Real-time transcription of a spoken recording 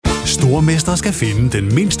Stormester skal finde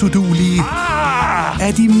den mindst uduelige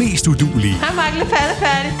af de mest uduelige. Hej, Mark.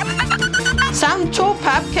 Færdig. Sammen 2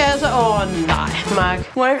 papkasser. Nej,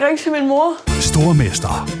 Mark. Må jeg ikke ringe til min mor?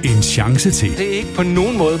 Stormester. En chance til. Det er ikke på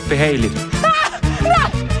nogen måde behageligt. Nej.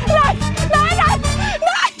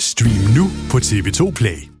 Stream nu på TV2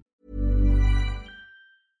 Play.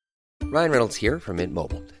 Ryan Reynolds here from Mint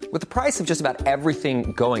Mobile. With the price of just about everything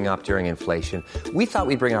going up during inflation, we thought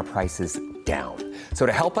we'd bring our prices down. So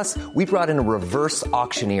to help us, we brought in a reverse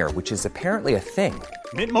auctioneer, which is apparently a thing.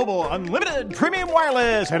 Mint Mobile Unlimited Premium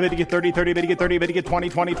Wireless. How to get 30, 30, bit to get 30, bit to get 20,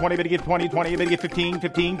 20, 20, bit to get 20, 20, bit to get 15,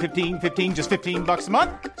 15, 15, 15, just $15 a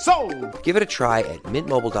month? Sold! Give it a try at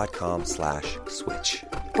mintmobile.com/switch.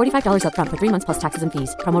 $45 up front for 3 months plus taxes and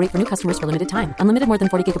fees. Promo rate for new customers for limited time. Unlimited more than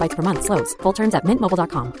 40 gigabytes per month. Slows full terms at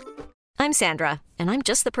mintmobile.com. I'm Sandra, and I'm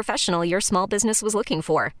just the professional your small business was looking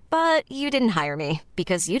for. But you didn't hire me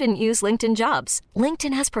because you didn't use LinkedIn Jobs.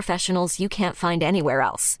 LinkedIn has professionals you can't find anywhere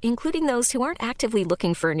else, including those who aren't actively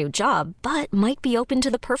looking for a new job, but might be open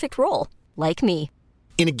to the perfect role, like me.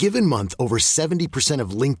 In a given month, over 70%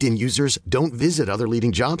 of LinkedIn users don't visit other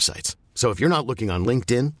leading job sites. So if you're not looking on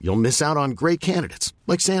LinkedIn, you'll miss out on great candidates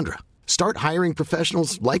like Sandra. Start hiring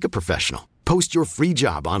professionals like a professional. Post your free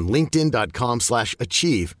job on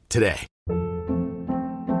linkedin.com/achieve today.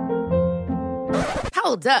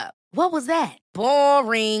 Hold up. What was that?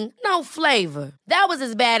 Boring. No flavor. That was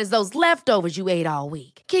as bad as those leftovers you ate all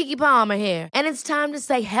week. Keke Palmer here, and it's time to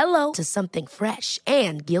say hello to something fresh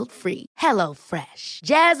and guilt-free. Hello Fresh.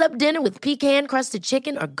 Jazz up dinner with pecan-crusted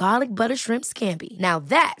chicken or garlic butter shrimp scampi. Now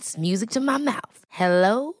that's music to my mouth.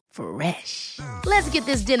 Hello Fresh. Let's get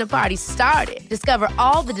this dinner party started. Discover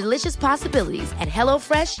all the delicious possibilities at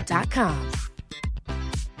hellofresh.com.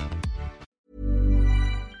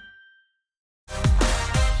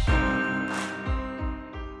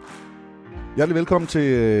 Hjertelig velkommen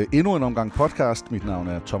til endnu en omgang podcast. Mit navn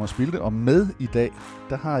er Thomas Bilde, og med i dag,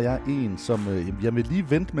 der har jeg en, som jeg vil lige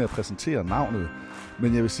vente med at præsentere navnet,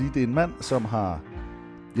 men jeg vil sige, det er en mand, som har,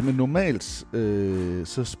 normalt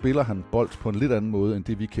så spiller han bold på en lidt anden måde, end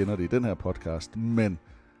det vi kender det i den her podcast, men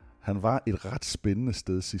han var et ret spændende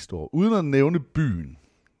sted sidste år. Uden at nævne byen,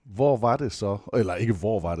 hvor var det så, eller ikke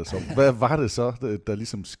hvor var det så, hvad var det så, der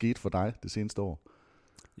ligesom skete for dig det seneste år?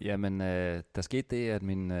 Jamen, der skete det, at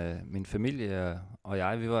min familie og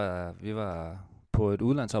jeg, vi var på et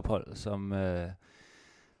udlandsophold, som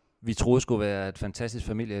vi troede skulle være et fantastisk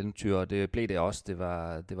familieeventyr, og det blev det også.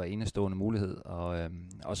 Det var enestående mulighed.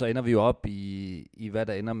 Og så ender vi jo op i hvad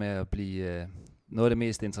der ender med at blive noget af det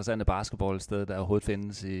mest interessante basketballsted, der overhovedet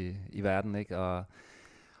findes i verden, ikke?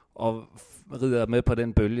 Og rider med på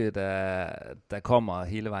den bølge, der kommer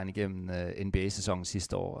hele vejen igennem NBA-sæsonen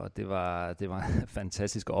sidste år. Og det var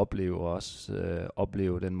fantastisk at opleve, og også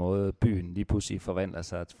opleve den måde, byen lige pludselig forvandler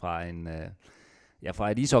sig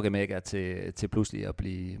fra et ishockeymekka til pludselig at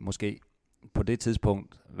blive måske på det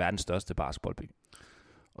tidspunkt verdens største basketballby.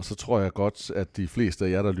 Og så tror jeg godt, at de fleste af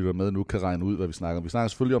jer, der lytter med nu, kan regne ud, hvad vi snakker om. Vi snakker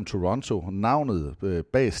selvfølgelig om Toronto. Navnet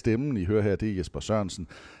bag stemmen, I hører her, det er Jesper Sørensen.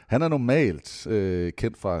 Han er normalt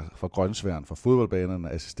kendt fra Grønsværen, fra fodboldbanerne,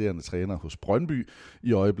 assisterende træner hos Brøndby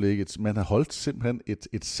i øjeblikket. Men han holdt simpelthen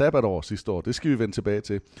et sabbatår sidste år. Det skal vi vende tilbage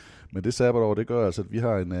til. Men det sabbatår, det gør altså, at vi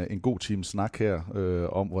har en god times snak her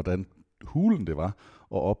om, hvordan hulen det var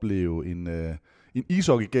at opleve en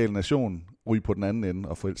ishockeygal nation ryge på den anden ende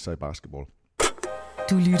og forelske sig i basketball.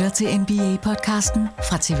 Du lytter til NBA-podcasten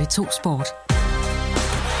fra TV2 Sport.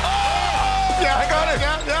 Ja, han gør det!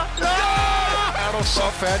 Ja! Er du så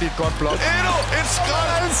færdig et godt blok? Endnu et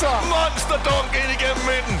skrald! Altså! Monsterdunk ind igennem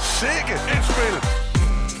midten. Sikke et spil!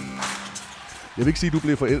 Jeg vil ikke sige, at du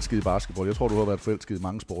blev forelsket i basketball. Jeg tror, du har været forelsket i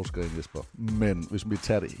mange sportsgrene, Jesper. Men hvis vi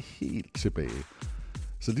tager det helt tilbage,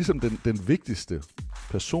 så ligesom den vigtigste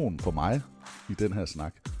person for mig i den her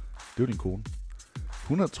snak, det er jo din kone.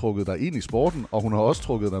 Hun har trukket dig ind i sporten, og hun har også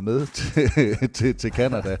trukket dig med til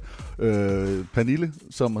Canada. Pernille,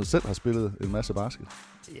 som selv har spillet en masse basket.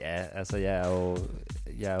 Ja, altså jeg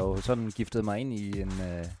er jo sådan giftet mig ind i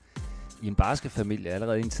en basketfamilie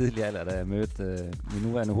allerede i en tidlig alder, da jeg mødte min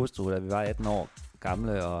nuværende hustru, da vi var 18 år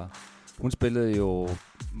gamle, og hun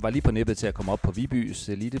var lige på nippet til at komme op på Vibys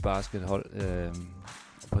elitebaskethold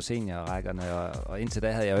på seniorrækkerne, og indtil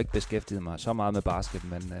da havde jeg jo ikke beskæftiget mig så meget med basket,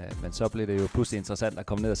 men så blev det jo pludselig interessant at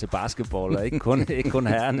komme ned og se basketball, og ikke kun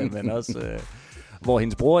herrerne, men også hvor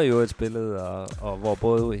hendes bror jo spillede, og hvor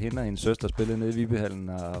både hende og hendes søster spillede nede i Vibyhallen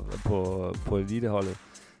og på eliteholdet.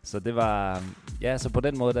 Så det var, ja, så på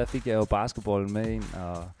den måde, der fik jeg jo basketballen med ind,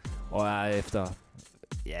 og jeg efter,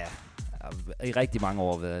 ja, i rigtig mange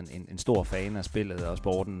år været en stor fan af spillet og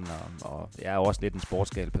sporten, og jeg er jo også lidt en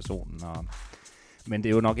sportsgal person, Men det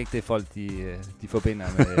er jo nok ikke det folk, de forbinder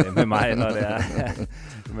med mig, når det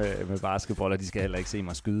er med basketball, og de skal heller ikke se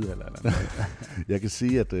mig skyde. Eller. Jeg kan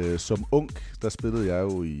sige, at som ung, der spillede jeg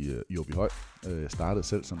jo i Åbyhøj. Jeg startede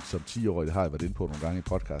selv som 10-årig, det har jeg været inde på nogle gange i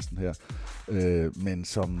podcasten her. Men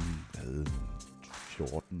som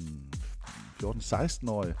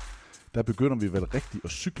 14-16-årig, der begynder vi vel rigtig at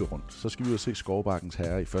cykle rundt. Så skal vi jo se Skovbakkens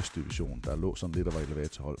Herre i første division, der lå sådan lidt og var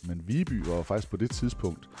elevatorhold. Men Viby var jo faktisk på det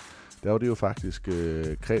tidspunkt, der var det jo faktisk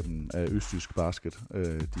kremen af østtysk basket.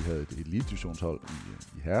 De havde et elitedivisionshold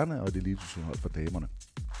i herrerne og et elitedivisionshold for damerne.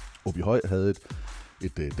 Åbyhøj havde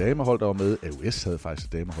et damehold, der var med. AUS havde faktisk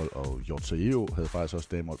et damehold, og JCEO havde faktisk også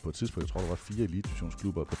damehold på et tidspunkt. Jeg tror, der var 4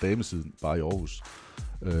 elitedivisionsklubber på damesiden, bare i Aarhus.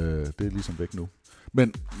 Det er ligesom væk nu.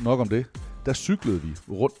 Men nok om det. Der cyklede vi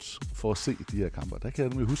rundt for at se de her kamper. Der kan jeg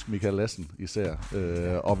nemlig huske Michael Lassen især.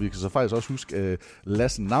 Og vi kan så faktisk også huske,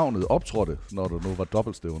 Lassen navnet optrådte, når der nu var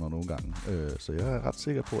dobbeltstævner nogle gange. Så jeg er ret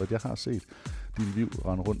sikker på, at jeg har set din liv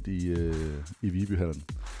rende rundt i Vibyhallen.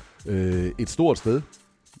 Et stort sted,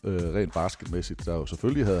 rent basketmæssigt, der jo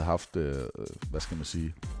selvfølgelig havde haft,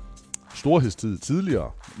 storhedstid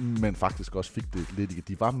tidligere, men faktisk også fik det lidt ikke.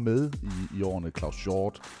 De var med i årene Claus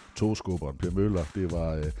Short, Togskubberen, Per Møller, det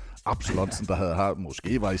var Absalonsen, der havde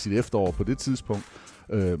måske var i sit efterår på det tidspunkt.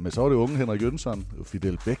 Men så var det unge Henrik Jønsson,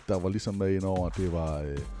 Fidel Bæk, der var ligesom med ind over. Det var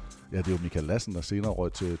det var Michael Lassen, der senere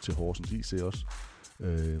røg til Horsens IC også.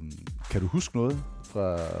 Kan du huske noget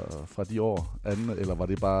fra de år anden, eller var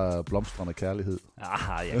det bare blomstrende kærlighed?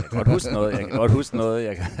 Jeg kan godt huske noget.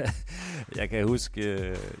 Jeg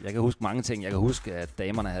kan huske mange ting. Jeg kan huske, at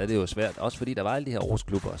damerne havde det jo svært, også fordi der var alle de her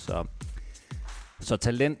Aarhus-klubber, så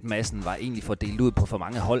talentmassen var egentlig fordelt ud på for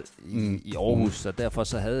mange hold i Aarhus, så derfor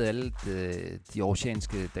så havde alle de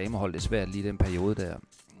aarhusianske damehold det svært lige den periode der.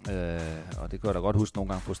 Og det kan jeg da godt huske nogle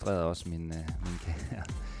gange frustreret også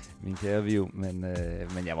min kære Viv, men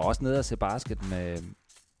jeg var også nede og se basket med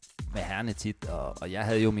herrene tit, og jeg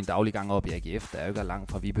havde jo min daglige gang op i AGF, der er jo ikke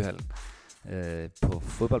langt fra Vibyhallen på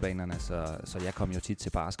fodboldbanerne, så jeg kom jo tit til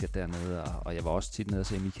basket dernede, og jeg var også tit nede og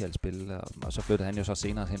se Michael spille, og så flyttede han jo så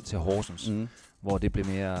senere hen til Horsens, hvor det blev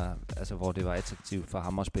mere, altså hvor det var attraktivt for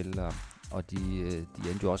ham at spille, og de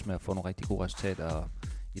endte jo også med at få nogle rigtig gode resultater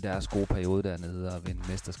i deres gode periode dernede, og vinde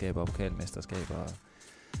mesterskaber og pokalmesterskaber.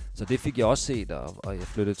 Så det fik jeg også set, og jeg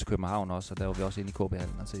flyttede til København også, og der var vi også inde i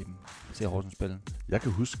KB-hallen og se Horsens spille. Jeg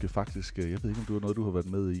kan huske faktisk, jeg ved ikke om det var noget, du har været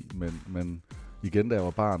med i, men igen, da jeg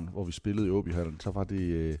var barn, hvor vi spillede i Åbyhallen, så var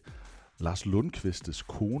det Lars Lundqvistes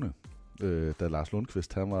kone. Da Lars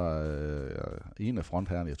Lundqvist, han var en af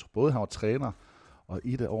frontherrerne. Jeg tror både han var træner, og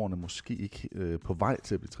et af årene måske ikke på vej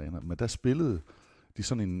til at blive træner, men der spillede de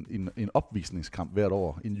sådan en opvisningskamp hvert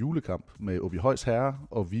år, en julekamp med Åbyhøjs Herre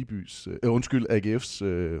og AGF's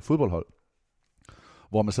fodboldhold,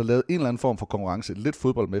 hvor man så lavede en eller anden form for konkurrence, lidt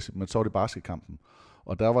fodboldmæssigt, men så var det basketkampen.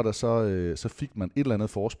 Og der var der så fik man et eller andet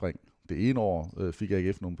forspring. Det ene år fik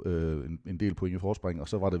AGF en del point i forspring, og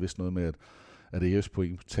så var det vist noget med, at AGF's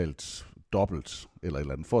point talt dobbelt eller et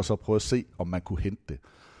eller andet, for at så prøve at se, om man kunne hente det.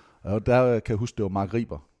 Og der kan jeg huske, det var Mark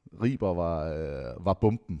Riber. Riber var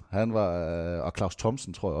bomben. Han var, og Claus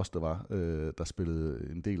Thomsen tror jeg også, det var, der spillede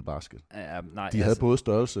en del basket. De havde både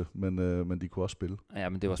størrelse, men de kunne også spille. Ja,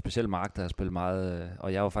 men det var specielt Mark, der havde spillet meget,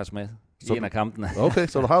 og jeg var faktisk med i en af kampene. Okay,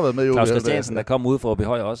 så du har været med jo. Claus Christiansen, der kom ud fra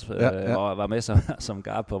Åbyhøj også, og var med som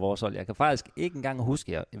guard på vores hold. Jeg kan faktisk ikke engang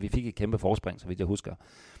huske, at vi fik et kæmpe forspring, så vidt jeg husker.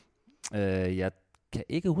 Jeg kan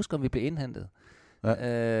ikke huske, om vi blev indhentet.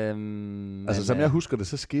 Ja. Som jeg husker det,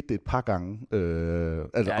 så skete det et par gange.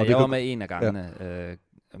 Jeg var med en af gangene,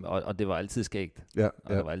 og det var altid skægt. Ja,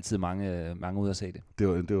 og der var altid mange ude at se det.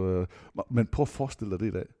 Det var, men prøv at forestille dig det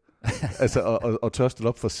i dag. Og tør stille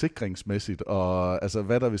op forsikringsmæssigt, og altså,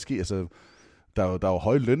 hvad der vil ske. Altså, der er jo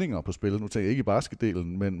høje lønninger på spillet. Nu tænker jeg ikke i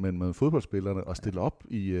basketdelen, men med fodboldspillerne, og stille op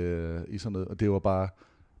i sådan noget. Og det var bare...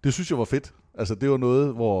 Det synes jeg var fedt. Altså, det var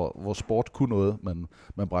noget, hvor sport kunne noget,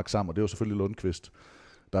 man bragte sammen, og det var selvfølgelig Lundqvist,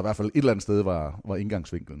 der i hvert fald et eller andet sted var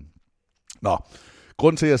indgangsvinklen. Nå,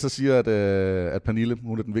 grunden til, at jeg så siger, at Pernille,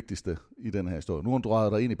 hun er den vigtigste i den her historie. Nu har hun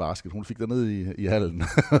drejet der ind i basket. Hun fik der ned i hallen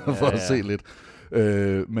for at se lidt.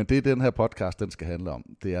 Men det, den her podcast, den skal handle om,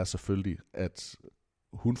 det er selvfølgelig, at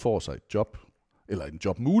hun får sig et job, eller en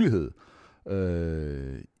jobmulighed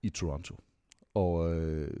i Toronto. Og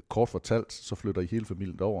kort fortalt, så flytter I hele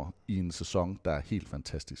familien over i en sæson, der er helt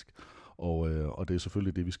fantastisk. Og det er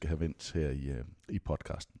selvfølgelig det, vi skal have vendt her i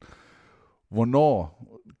podcasten. Hvornår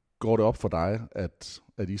går det op for dig,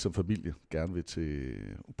 at I som familie gerne vil til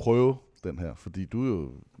prøve den her? Fordi du er jo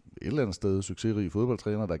et eller andet sted succesrig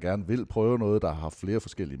fodboldtræner, der gerne vil prøve noget, der har flere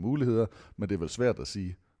forskellige muligheder, men det er vel svært at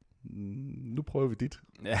sige, nu prøver vi dit.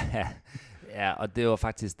 Ja, og det var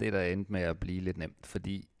faktisk det, der endte med at blive lidt nemt,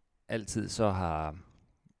 fordi altid så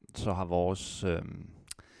har vores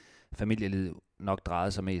familieliv nok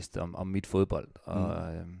drejet sig mest om mit fodbold,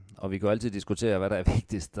 og vi kan jo altid diskutere, hvad der er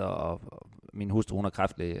vigtigst, og min hustru, hun er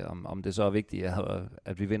kræftlæge, om det så er vigtigt,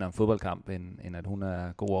 at vi vinder en fodboldkamp, end at hun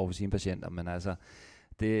er god over for sine patienter, men altså,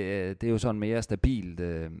 det er jo sådan mere stabilt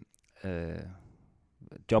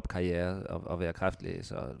jobkarriere at være kræftlæge,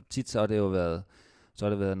 så tit så har det jo været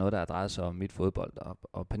noget, der har drejet sig om mit fodbold,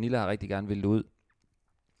 og Pernille har rigtig gerne ville ud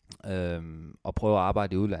og prøve at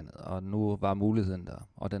arbejde i udlandet, og nu var muligheden der,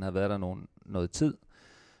 og den havde været der noget tid.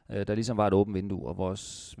 Der ligesom var et åbent vindue, og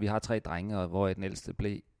vi har 3 drenge, og hvor den ældste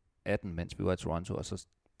blev 18, mens vi var i Toronto, og så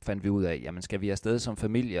fandt vi ud af, jamen skal vi afsted som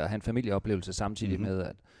familie og have en familieoplevelse samtidig med,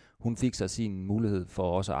 at hun fik sig sin mulighed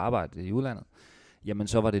for også at arbejde i udlandet, jamen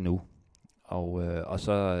så var det nu. Og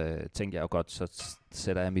så tænkte jeg jo godt, så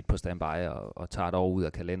sætter jeg mit på standby og tager et år ud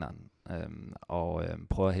af kalenderen, og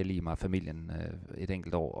prøver at hellige mig familien et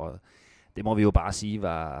enkelt år, og det må vi jo bare sige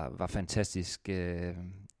var fantastisk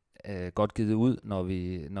godt givet ud,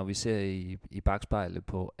 når vi ser i bagspejlet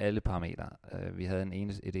på alle parametre. Vi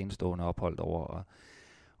havde et enestående ophold over,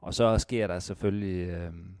 og så sker der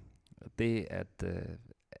selvfølgelig det, at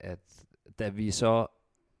da vi så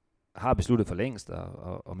har besluttet for længst,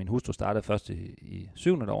 og min hustru startede først i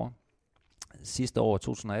 7. år, sidste år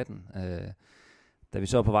 2018, da vi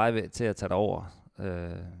så er på vej til at tage det over,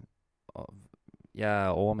 og jeg er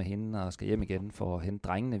over med hende og skal hjem igen for at hente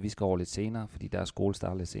drengene. Vi skal over lidt senere, fordi der er skole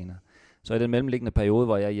starter lidt senere. Så i den mellemliggende periode,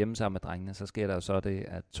 hvor jeg er hjemme sammen med drengene, så sker der jo så det,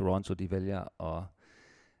 at Toronto de vælger at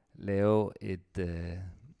lave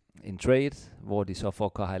en trade, hvor de så får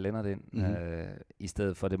Kawhi Leonard ind, i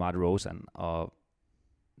stedet for DeMar DeRozan. Og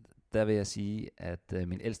der vil jeg sige, at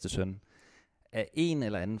min ældste søn af en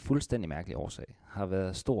eller anden fuldstændig mærkelig årsag har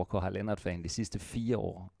været stor Kawhi Leonard-fan de sidste 4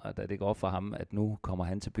 år, og da det går op for ham, at nu kommer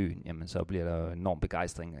han til byen, jamen så bliver der enorm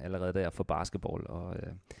begejstring allerede der for basketball,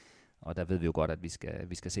 og der ved vi jo godt, at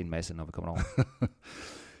vi skal se en masse, når vi kommer over.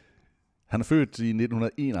 Han er født i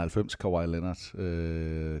 1991, Kawhi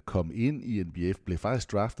Leonard, kom ind i NBA, blev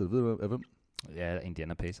faktisk draftet, ved du af hvem? Ja,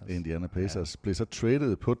 Indiana Pacers. Indiana Pacers. Ja. Blev så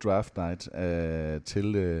traded på draft night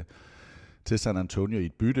til San Antonio i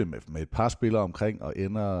et bytte med et par spillere omkring, og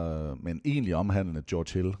ender med en egentlig omhandlende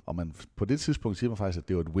George Hill. Og på det tidspunkt siger man faktisk, at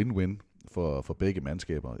det var et win-win for begge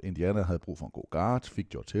mandskaber. Indiana havde brug for en god guard, fik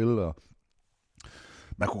George Hill, og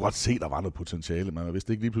man kunne godt se, der var noget potentiale. Man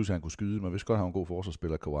vidste ikke lige pludselig, at han kunne skyde. Man vidste godt, at han var en god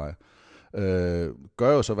forsvarsspiller, Kawhi.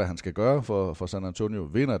 Gør jo så, hvad han skal gøre for San Antonio.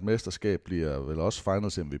 Vinder et mesterskab, bliver vel også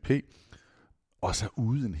Finals MVP. Og så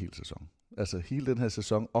ude en hel sæson. Altså hele den her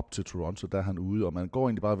sæson op til Toronto, der er han ude, og man går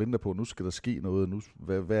egentlig bare og venter på, nu skal der ske noget, nu,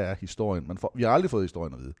 hvad er historien? Vi har aldrig fået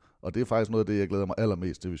historien at vide, og det er faktisk noget af det, jeg glæder mig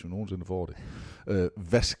allermest til, hvis vi nogensinde får det.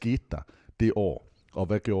 Hvad skete der det år, og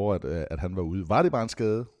hvad gjorde, at han var ude? Var det bare en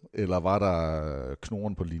skade, eller var der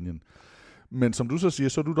knoren på linjen? Men som du så siger,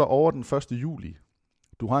 så er du der over den 1. juli.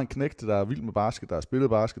 Du har en knægt, der er vild med basket, der har spillet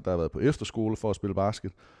basket, der har været på efterskole for at spille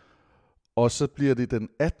basket, og så bliver det den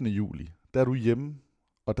 18. juli, der er du hjemme,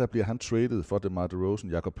 og der bliver han traded for DeMar DeRozan,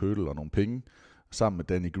 Jakob Poeltl og nogle penge, sammen med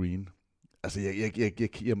Danny Green. Altså,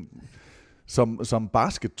 jeg som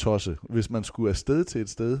baskettosse, hvis man skulle afsted til et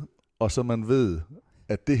sted, og så man ved,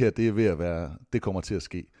 at det her, det er ved at være, det kommer til at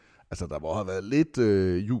ske. Altså, der må have været lidt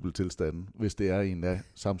jubeltilstanden, hvis det er en af,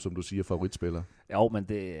 sammen som du siger, favoritspiller. Jo, men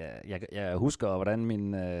jeg husker,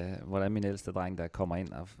 hvordan min ældste dreng, der kommer ind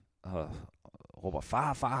og råber,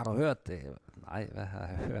 far, har du hørt det? Nej, hvad har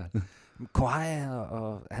jeg hørt? Kawhi,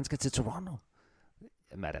 og han skal til Toronto.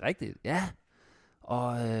 Jamen, er det rigtigt? Ja.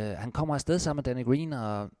 Og han kommer afsted sammen med Danny Green,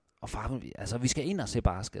 og far, altså, vi skal ind og se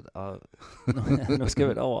basket, og nu skal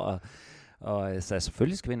vi over, og så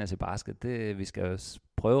selvfølgelig skal vi ind og se basket. Vi skal jo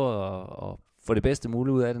prøve at få det bedste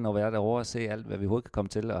muligt ud af det, når vi er derovre og se alt, hvad vi overhovedet kan komme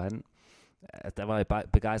til, og der var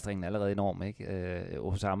begejstringen allerede enorm, ikke?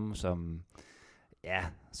 Hos ham, som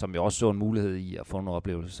jeg også så en mulighed i at få nogle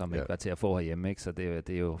oplevelser, som ikke var til at få herhjemme, ikke? Så det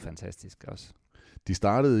er jo fantastisk også. De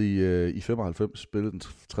startede i 95, spillede den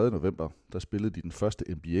 3. november, der spillede de den første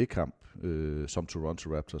NBA-kamp som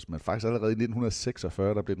Toronto Raptors, men faktisk allerede i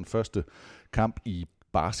 1946, der blev den første kamp i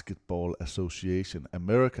Basketball Association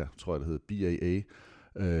America, tror jeg det hed, BAA.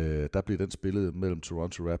 Der blev den spillet mellem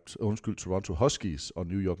Toronto Huskies og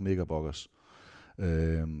New York Knickerbockers.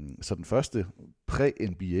 Så den første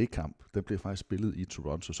præ-NBA-kamp, den blev faktisk spillet i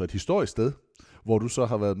Toronto. Så et historisk sted, hvor du så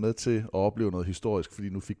har været med til at opleve noget historisk, fordi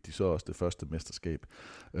nu fik de så også det første mesterskab.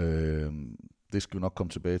 Det skal vi nok komme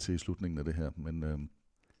tilbage til i slutningen af det her.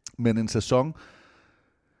 Men en sæson,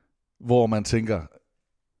 hvor man tænker,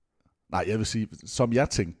 Nej, jeg vil sige, som jeg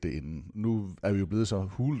tænkte det inden, nu er vi jo blevet så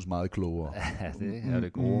hulens meget klogere. Ja, det er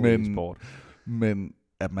det gode i sport. Men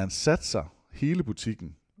at man satser hele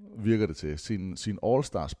butikken, virker det til, sin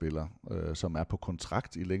all-star-spiller, som er på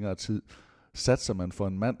kontrakt i længere tid, satser man for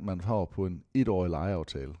en mand, man har på en 1-årig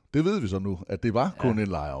lejeaftale. Det ved vi så nu, at det var kun en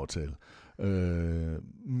lejeaftale.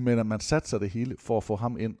 Men at man satser det hele for at få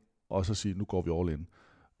ham ind, og så sige, nu går vi all in.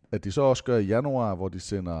 At de så også gør i januar, hvor de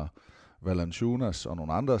sender Valanciunas og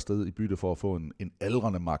nogle andre steder i bytte for at få en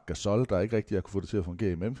aldrende Marc Gasol, der ikke rigtig har kunne få det til at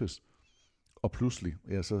fungere i Memphis. Og pludselig,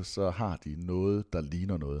 ja, så har de noget, der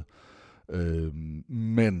ligner noget.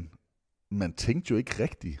 Men man tænkte jo ikke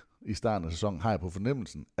rigtigt i starten af sæsonen, har jeg på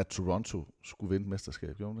fornemmelsen, at Toronto skulle vinde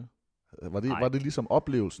mesterskab. Gjorde det? Var det ligesom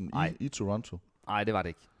oplevelsen i Toronto? Nej, det var det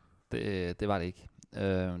ikke. Det var det ikke.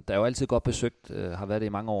 Der er jo altid godt besøgt, har været det i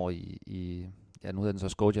mange år i nu hedder den så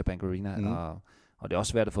Scotiabank Arena, og det er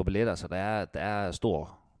også svært at få billetter, så der er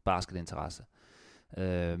stor basketinteresse.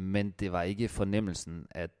 Men det var ikke fornemmelsen,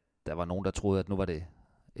 at der var nogen, der troede, at nu var det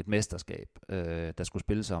et mesterskab, der skulle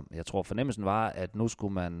spilles om. Jeg tror, fornemmelsen var, at nu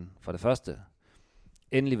skulle man for det første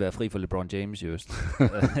endelig være fri for LeBron James i øst.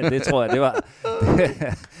 Det tror jeg,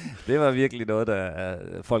 det var virkelig noget,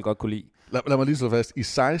 der folk godt kunne lide. Lad mig lige slå fast. I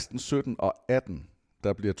 16, 17 og 18,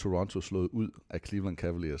 der bliver Toronto slået ud af Cleveland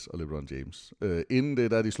Cavaliers og LeBron James. Inden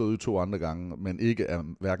det, der er de slået ud 2 andre gange, men ikke af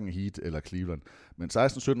hverken Heat eller Cleveland. Men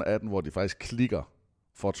 16, 17 og 18, hvor de faktisk klikker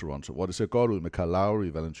for Toronto, hvor det ser godt ud med Kyle Lowry,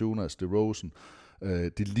 Valanciunas, DeRozan.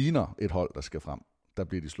 De ligner et hold, der skal frem. Der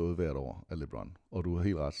bliver de slået hvert år af LeBron. Og du har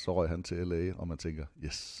helt ret, så røg han til LA, og man tænker,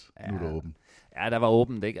 yes, nu er det åbent. Ja, der var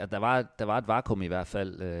åbent, ikke? Der var et vakuum i hvert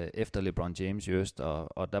fald efter LeBron James i øst,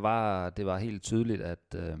 og det var helt tydeligt,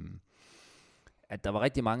 at der var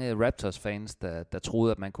rigtig mange Raptors-fans, der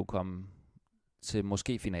troede, at man kunne komme til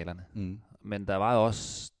måske finalerne. Men der var jo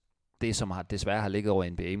også det, som desværre har ligget over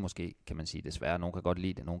NBA, måske kan man sige desværre. Nogen kan godt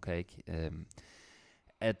lide det, nogen kan ikke.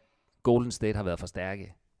 At Golden State har været for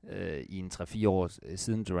stærke i en 3-4 år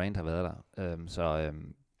siden Durant har været der.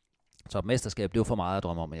 Så et mesterskab, det var for meget at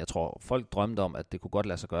drømme om, men jeg tror, folk drømte om, at det kunne godt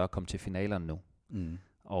lade sig gøre at komme til finalerne nu.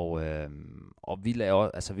 Og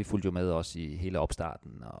vi fulgte jo med også i hele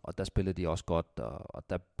opstarten, og der spillede de også godt, og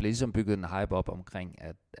der blev ligesom bygget en hype op omkring,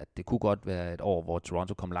 at det kunne godt være et år, hvor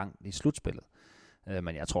Toronto kom langt i slutspillet.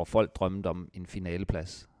 Men jeg tror, folk drømte om en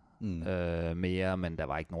finaleplads mere, men der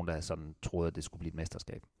var ikke nogen, der sådan troede, at det skulle blive et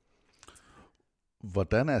mesterskab.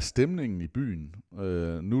 Hvordan er stemningen i byen?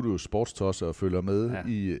 Nu er du jo sportstosser og følger med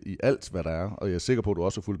i alt, hvad der er, og jeg er sikker på, at du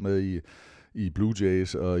også har fulgt med i Blue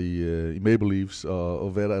Jays og i Maple Leafs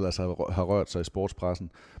og hvad der ellers har rørt sig i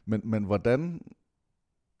sportspressen. Men hvordan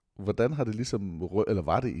har det ligesom, eller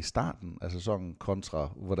var det i starten af sæsonen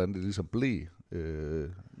kontra, hvordan det ligesom blev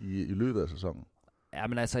i løbet af sæsonen? Ja,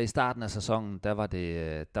 men altså i starten af sæsonen,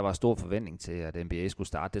 der var stor forventning til, at NBA skulle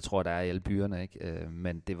starte. Det tror jeg, der er i alle byerne, ikke?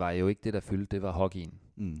 Men det var jo ikke det, der fyldte. Det var hockeyen.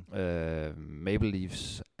 Maple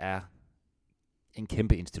Leafs er en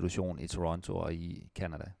kæmpe institution i Toronto og i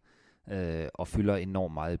Canada, og fylder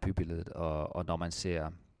enormt meget i bybilledet. Og når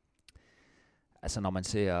man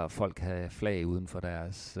ser folk have flag uden for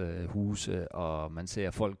deres huse, og man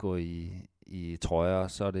ser folk gå i trøjer,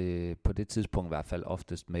 så er det på det tidspunkt i hvert fald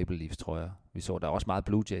oftest Maple Leafs trøjer. Vi så der er også meget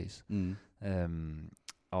Blue Jays.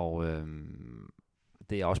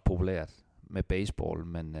 Det er også populært med baseball,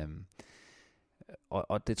 men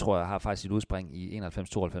og det tror jeg har faktisk et udspring i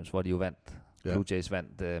 91-92, hvor de jo vandt. Blue Jays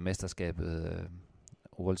vandt mesterskabet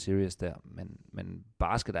World Series der, men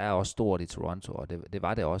basket er også stort i Toronto, og det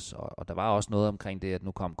var det også, og der var også noget omkring det, at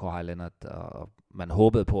nu kom Kawhi Leonard, og man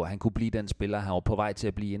håbede på, at han kunne blive den spiller, han var på vej til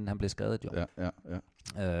at blive, inden han blev skadet jo.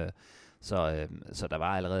 Så der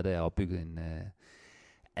var allerede der opbygget en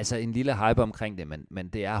lille hype omkring det, men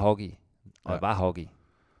det er hockey, og det var hockey.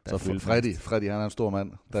 Så Freddy, han er en stor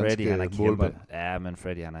mand. Freddy, han er kæmpe. Ja, men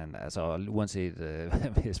Freddy, han er uanset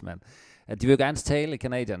hvis man... De vil jo gerne tale,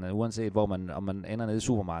 canadierne, uanset om man ender nede i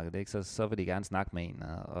supermarkedet, ikke? Så vil de gerne snakke med en,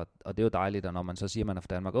 og det er jo dejligt, og når man så siger, man er fra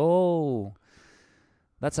Danmark,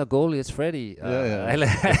 that's our goalie, it's Freddy. Alle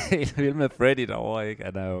er helt vildt med Freddy derovre, ikke?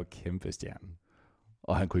 Han er jo kæmpe stjerne.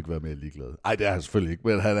 Og han kunne ikke være mere ligeglad. Ej, det er han selvfølgelig ikke,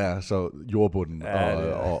 men han er så jordbunden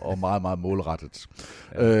og meget, meget målrettet.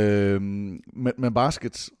 Ja. Men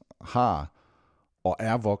basket har og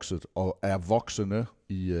er vokset og er voksende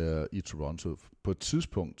i Toronto. På et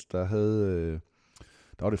tidspunkt, der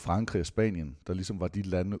var det Frankrig og Spanien, der ligesom var de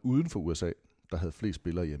lande uden for USA, der havde flest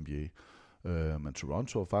spillere i NBA. Men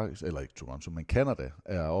Toronto faktisk, eller ikke Toronto, men Canada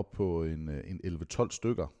er oppe på en 11-12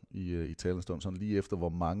 stykker i talende stund, sådan lige efter hvor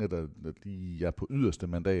mange, der de er på yderste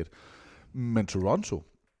mandat. Men Toronto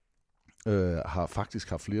har faktisk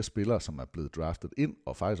haft flere spillere, som er blevet draftet ind,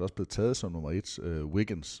 og faktisk også blevet taget som nummer 1.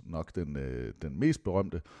 Wiggins, nok den mest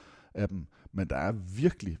berømte af dem. Men der er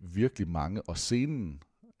virkelig, virkelig mange, og scenen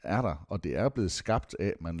er der, og det er blevet skabt af,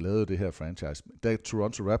 at man lavede det her franchise. Da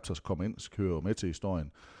Toronto Raptors kom ind, hører jo med til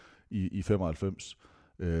historien i 95,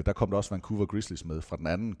 der kom der også Vancouver Grizzlies med fra den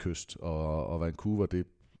anden kyst, og Vancouver, det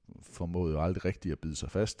formåede jo aldrig rigtigt at bide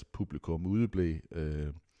sig fast. Publikum udeblev,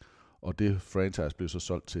 og det franchise blev så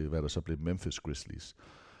solgt til, hvad der så blev Memphis Grizzlies.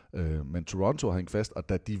 Men Toronto har hængt fast, og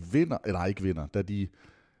da de vinder, eller ikke vinder,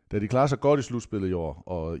 da de klarer sig godt i slutspillet i år,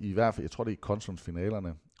 og i hvert fald, jeg tror det er i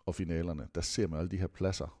conference-finalerne og finalerne, der ser man alle de her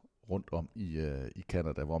pladser rundt om i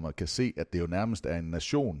Canada, hvor man kan se, at det jo nærmest er en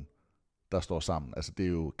nation, der står sammen. Altså det er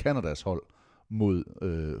jo Canadas hold mod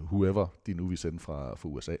whoever de nu vil sende fra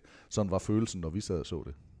USA. Sådan var følelsen, når vi sad og så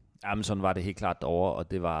det. Jamen sådan var det helt klart derovre,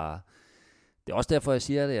 og det er også derfor, jeg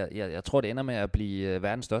siger det. Jeg tror, det ender med at blive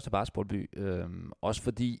verdens største basketballby. Også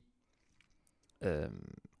fordi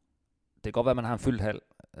det kan godt være, at man har en fyldt hal,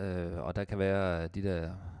 og der kan være de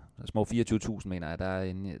der små 24.000, mener jeg,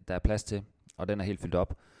 der er plads til, og den er helt fyldt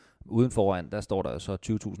op. Uden foran, der står der så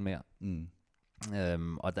 20.000 mere.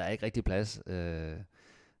 Og der er ikke rigtig plads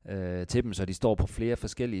til dem, så de står på flere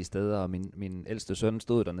forskellige steder, og min ældste søn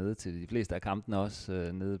stod dernede til de fleste af kampene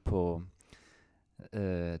også, nede på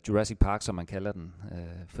Jurassic Park, som man kalder den,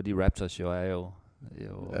 fordi Raptors jo er jo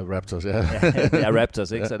Raptors, ja. Det er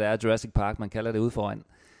Raptors, ikke? Så det er Jurassic Park, man kalder det ude foran.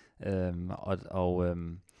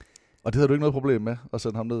 Og det havde du ikke noget problem med at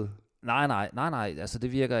sende ham ned? Nej, altså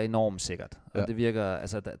det virker enormt sikkert. Og det virker,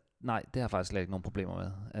 altså nej, det har jeg faktisk slet ikke nogen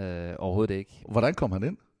problemer med. Overhovedet ikke. Hvordan kom han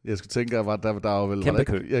ind? Jeg skal tænke, at der var vel... Kæmpe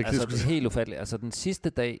kø. Altså det er helt ufatteligt. Altså den sidste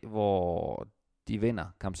dag, hvor de vinder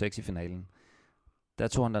kamp 6 i finalen, der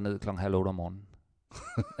tog han derned 7:30 om morgenen.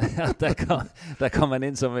 der kom han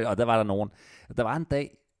ind, og der var der nogen. Der var en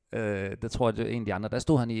dag, der tror jeg, det var en af de andre, der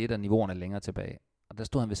stod han i et af niveauerne længere tilbage. Og der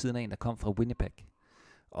stod han ved siden af en, der kom fra Winnipeg.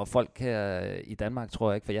 Og folk her i Danmark,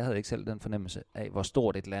 tror jeg ikke, for jeg havde ikke selv den fornemmelse af, hvor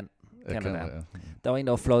stort et land Canada er. Ja. Der var en,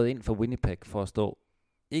 der var fløjet ind fra Winnipeg for at stå,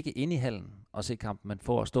 ikke inde i hallen og se kampen, men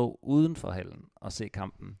for at stå uden for hallen og se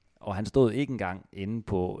kampen. Og han stod ikke engang inde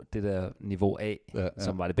på det der niveau A,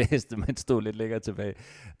 som var det bedste, men stod lidt længere tilbage.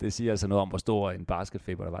 Det siger altså noget om, hvor stor en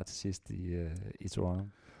basketfeber der var til sidst i Toronto.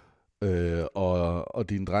 Og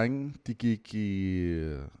dine drenge, de gik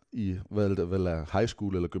i hvad high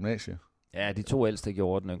school eller gymnasie? Ja, de 2 ældste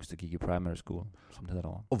gjorde, den yngste gik i primary school, som det hedder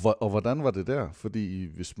derovre. Og hvordan var det der? Fordi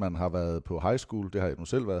hvis man har været på high school, det har jeg nu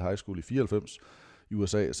selv været high school i 94 i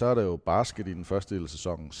USA, så er der jo basket i den første del af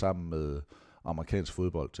sæsonen sammen med amerikansk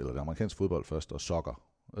fodbold, eller det amerikansk fodbold først, og soccer,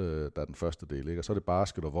 der er den første del. Ikke? Og så er det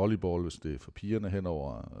basket og volleyball, hvis det er for pigerne hen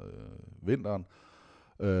over vinteren.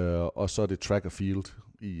 Og så er det track og field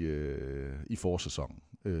i forsæsonen,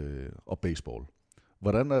 og baseball.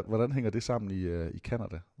 Hvordan hænger det sammen i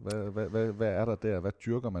Canada? Hvad er der? Hvad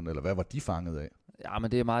dyrker man, eller hvad var de fanget af? Ja,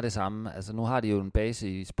 men det er meget det samme. Altså nu har de jo en base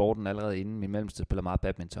i sporten allerede inden. Min mellemste spiller meget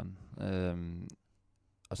badminton.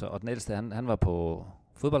 Og den ældste, han var på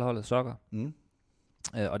fodboldholdet, soccer.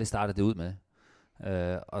 Og det startede det ud med.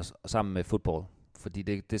 Og sammen med fodbold. Fordi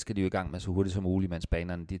det skal de jo i gang med så hurtigt som muligt, mens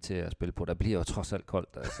banerne de er til at spille på. Der bliver jo trods alt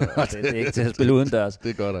koldt. Altså, det er ikke til at spille udendørs.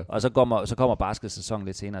 Det gør det. Og så kommer basketsæsonen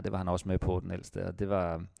lidt senere. Det var han også med på, den ældste. Og det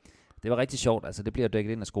var rigtig sjovt. Altså, det bliver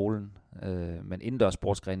dækket ind af skolen. Men indendørs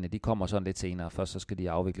sportsgrenene, de kommer sådan lidt senere. Først så skal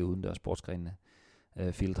de afvikle udendørs sportsgrenene.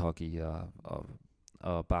 Field hockey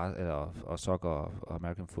og soccer og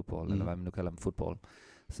American football, eller hvad man nu kalder dem, football.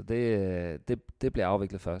 Så det blev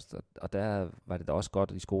afviklet først, og der var det da også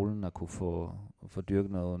godt i skolen at kunne få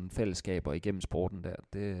dyrket nogle fællesskaber igennem sporten der.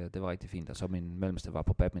 Det var rigtig fint, og så min mellemste var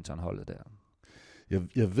på badmintonholdet der.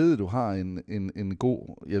 Jeg ved, du har en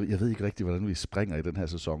god... Jeg ved ikke rigtig, hvordan vi springer i den her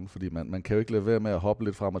sæson, fordi man kan jo ikke lade være med at hoppe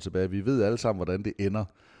lidt frem og tilbage. Vi ved alle sammen, hvordan det ender.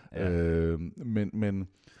 Ja.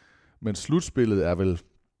 Men slutspillet er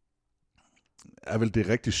vel det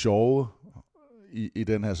rigtig sjove i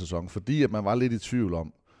den her sæson, fordi at man var lidt i tvivl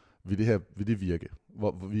om, vil det virke?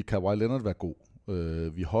 Vil Kawhi Leonard være god?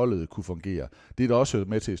 Vi holdet kunne fungere. Det, der også hører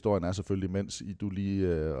med til historien, er selvfølgelig, mens du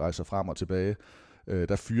lige rejser frem og tilbage,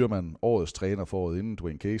 der fyrer man årets træner for året inden,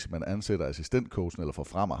 Dwayne Casey. Man ansætter assistentcoachen, eller får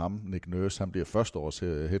frem af ham, Nick Nurse. Han bliver førsteårs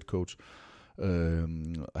head coach.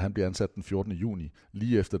 Han bliver ansat den 14. juni.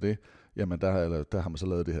 Lige efter det, jamen der har man så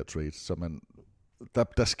lavet det her trade. Så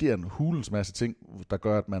der sker en hulens masse ting, der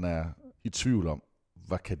gør, at man er i tvivl om,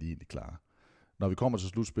 hvad kan de egentlig klare. Når vi kommer til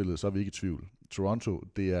slutspillet, så er vi ikke i tvivl. Toronto,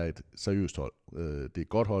 det er et seriøst hold. Det er et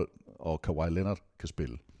godt hold, og Kawhi Leonard kan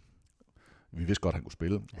spille. Vi vidste godt, han kunne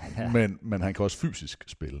spille, men han kan også fysisk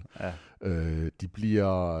spille. Ja. De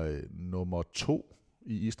bliver nummer 2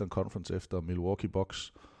 i Eastern Conference efter Milwaukee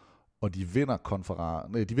Bucks, og de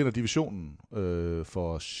vinder divisionen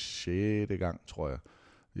for 6. gang, tror jeg.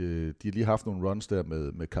 De har lige haft nogle runs der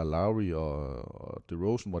med Kyle Lowry og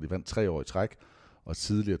DeRozan, hvor de vandt 3 år i træk, og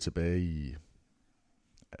tidligere tilbage i,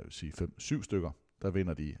 jeg vil sige 5-7 stykker, der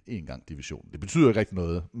vinder de 1 gang divisionen. Det betyder ikke rigtig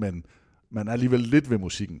noget, men man er alligevel lidt ved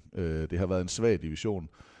musikken. Det har været en svag division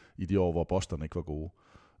i de år, hvor Boston ikke var gode.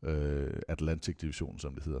 Atlantic-divisionen,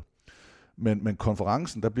 som det hedder. Men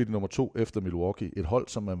konferencen, der blev de nummer 2 efter Milwaukee. Et hold,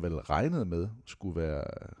 som man vel regnede med skulle være,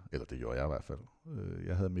 eller det gjorde jeg i hvert fald.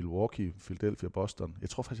 Jeg havde Milwaukee, Philadelphia, Boston. Jeg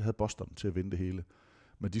tror faktisk, jeg havde Boston til at vinde det hele.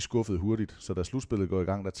 Men de skuffede hurtigt, så da slutspillet går i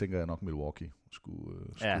gang, der tænker jeg nok, Milwaukee skulle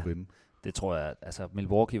vinde. Det tror jeg. Altså,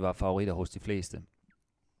 Milwaukee var favoritter hos de fleste.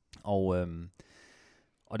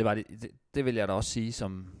 Og det vil jeg da også sige,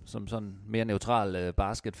 som sådan mere neutral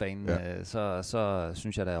basketfan, så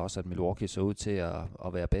synes jeg da også, at Milwaukee så ud til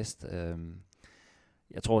at være bedst.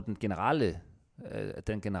 Jeg tror, den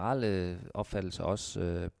generelle opfattelse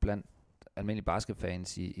også blandt almindelige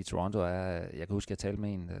basketfans i Toronto er, jeg kan huske, jeg talte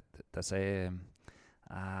med en, der sagde,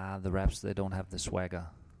 the Raps, they don't have the swagger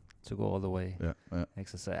to go all the way. Ja.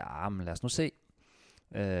 Så sagde jeg, men lad os nu se.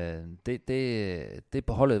 Det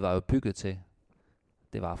holdet var jo bygget til,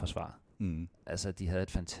 det var forsvar. Altså, de havde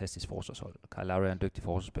et fantastisk forsvarshold. Kyle Lowry er en dygtig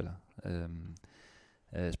forsvarsspiller.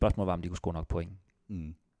 Spørgsmålet var, om de kunne score nok point.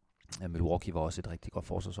 Milwaukee var også et rigtig godt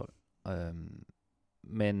forsvarshold.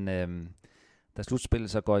 Men da slutspillet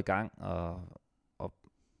så går i gang,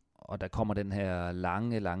 og der kommer den her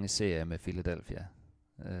lange serie med Philadelphia,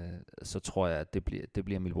 så tror jeg, at det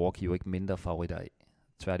bliver Milwaukee jo ikke mindre favoritter af.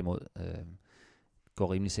 Tværtimod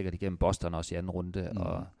går rimelig sikkert igennem Boston også i anden runde,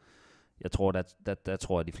 og jeg tror, der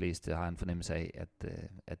tror jeg, de fleste har en fornemmelse af,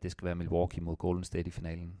 at det skal være Milwaukee mod Golden State i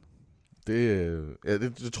finalen.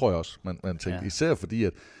 Det tror jeg også, man tænker. Især fordi,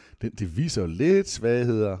 at det viser jo lidt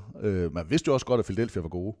svagheder. Man vidste jo også godt, at Philadelphia var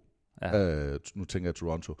gode. Ja. Nu tænker jeg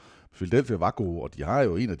Toronto. Philadelphia var gode, og de har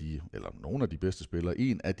jo nogle af de bedste spillere.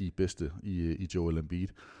 En af de bedste i Joel Embiid.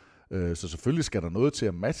 Så selvfølgelig skal der noget til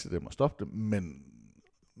at matche dem og stoppe dem,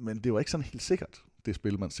 men det var ikke sådan helt sikkert, det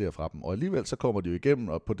spil, man ser fra dem. Og alligevel så kommer de jo igennem,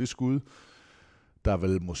 og på det skud, der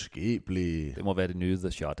vil måske blive... Det må være det nye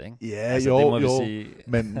The Shot, ikke? Ja, altså, jo. Vi sige.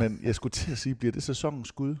 Men jeg skulle til at sige, bliver det sæsonens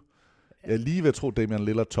skud? Jeg er lige ved at tro, Damian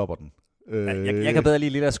Lillard topper den. Jeg kan bedre lide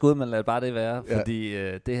Lillards skud, men lad bare det være, fordi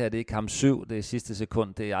det her, det er kamp 7, det er sidste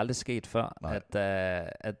sekund. Det er aldrig sket før,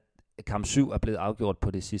 at kamp 7 er blevet afgjort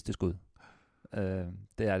på det sidste skud.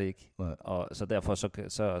 Det er det ikke. Og så derfor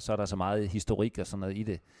så er der så meget historik og sådan noget i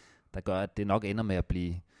det, der gør, at det nok ender med at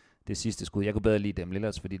blive det sidste skud. Jeg kunne bedre lide dem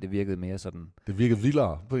Lillards, fordi det virkede mere sådan... Det virkede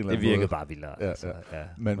vildere på en eller anden måde. Det virkede bare vildere. Ja, altså, ja.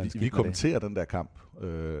 Men vi kommenterer den der kamp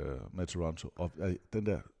med Toronto, og den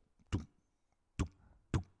der...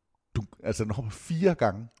 Altså den hopper 4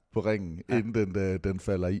 gange på ringen, inden den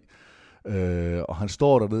falder i. Og han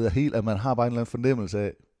står dernede at man har bare en eller anden fornemmelse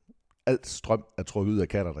af, alt strøm er trukket ud af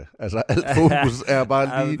katterne. Altså alt fokus er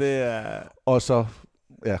bare lige... Og så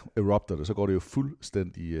erupter det, så går det jo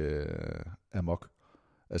fuldstændig amok.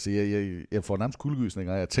 Altså jeg får nærmest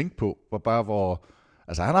kuldegysninger, jeg tænkte på, bare hvor...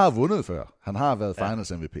 Altså han har vundet før, han har været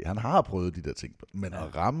Finals MVP, han har prøvet de der ting, men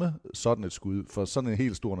at ramme sådan et skud for sådan en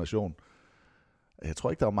helt stor nation, jeg tror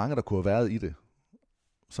ikke, der var mange, der kunne have været i det,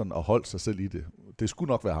 sådan at holde sig selv i det. Det skulle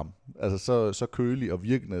nok være ham. Altså så kølig og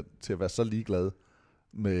virkende til at være så ligeglad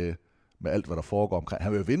med alt, hvad der foregår omkring.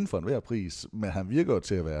 Han vil jo vinde for enhver pris, men han virker jo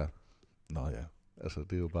til at være, altså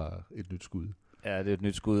det er jo bare et nyt skud. Ja, det er et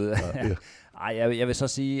nyt skud. Ej, jeg vil så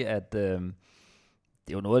sige, at det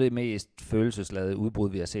er jo noget af det mest følelsesladede udbrud,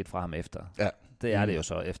 vi har set fra ham efter. Ja. Det er det jo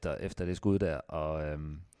så efter det skud der. Og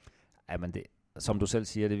men det, som du selv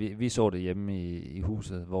siger, vi så det hjemme i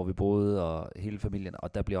huset, hvor vi boede, og hele familien,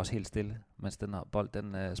 og der blev også helt stille, mens den bold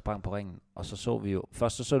den sprang på ringen. Og så vi jo,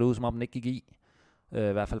 først så det ud, som om den ikke gik i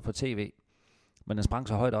hvert fald på tv, men den sprang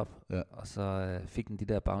så højt op, og så fik den de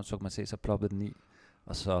der bounce, så kan man se, så ploppede den i,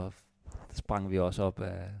 og så sprang vi også op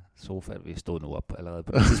af sofaen. Vi stod nu op allerede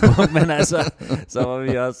på det tidspunkt, men altså, så var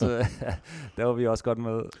vi også, der var vi også godt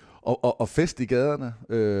med. Og fest i gaderne,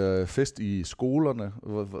 fest i skolerne,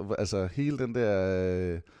 altså hele den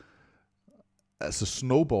der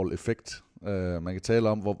snowball-effekt, man kan tale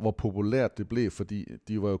om, hvor populært det blev, fordi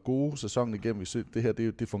de var jo gode sæsonen igennem. Det her,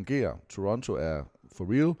 det fungerer. Toronto er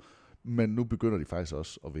for real, men nu begynder de faktisk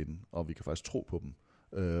også at vinde, og vi kan faktisk tro på dem.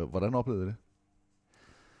 Hvordan oplevede det?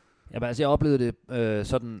 Jamen, altså, jeg oplevede det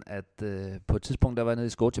sådan, at på et tidspunkt, der var jeg nede i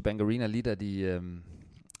Scotiabank Arena,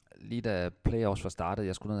 lige da playoffs var startet.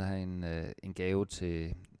 Jeg skulle ned og have en gave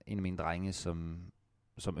til en af mine drenge,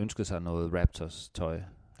 som ønskede sig noget Raptors-tøj.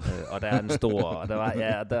 Og der er en stor,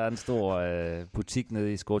 der er en stor butik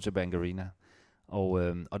nede i Scotiabank Arena.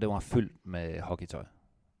 Og det var fyldt med hockeytøj.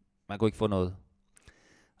 Man kunne ikke få noget.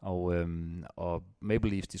 Og Maple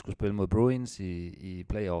Leafs, de skulle spille mod Bruins i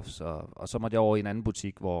playoffs, og så måtte jeg over i en anden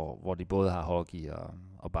butik, hvor de både har hockey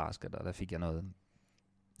og basket, og der fik jeg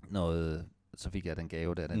noget så fik jeg den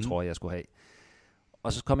gave der, den tror jeg skulle have.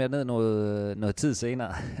 Og så kom jeg ned noget tid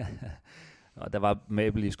senere, og der var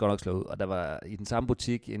Maple Leafs godt nok slået ud, og der var i den samme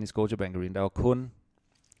butik inde i Scotiabank Arena, der var kun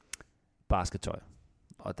baskettøj.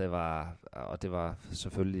 Og det var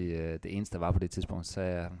selvfølgelig det eneste, der var på det tidspunkt. Så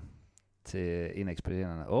sagde jeg til en af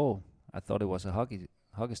ekspedienterne, I thought it was a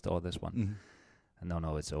hockey store, this one. Mm-hmm.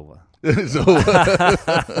 No, it's over. It's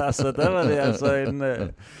over. Så der var det altså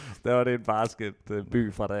en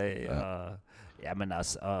basketby fra dag.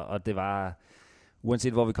 Og det var,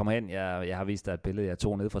 uanset hvor vi kommer hen, jeg har vist dig et billede, jeg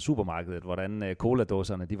tog ned fra supermarkedet, hvordan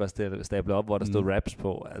cola-dåserne, de var stablet op, hvor der stod Raps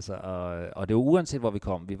på. Altså, og det var uanset hvor vi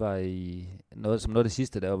kom. Vi var i noget af det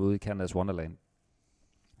sidste, der var ude i Canada's Wonderland.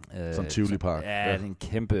 Som Tivoli Park. Ja, en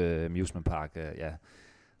kæmpe amusement park, ja.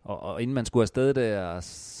 Og inden man skulle afsted der,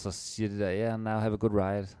 så siger de der, now have a good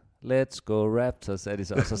ride. Let's go Raptors, sagde de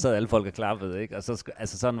så. Og så sad alle folk og klappede, ikke? Og så,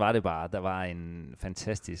 altså sådan var det bare. Der var en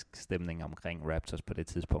fantastisk stemning omkring Raptors på det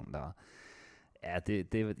tidspunkt. Og ja,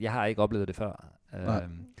 jeg har ikke oplevet det før.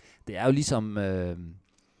 Det er jo ligesom...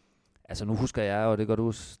 altså nu husker jeg jo, det går du,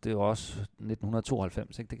 det er jo også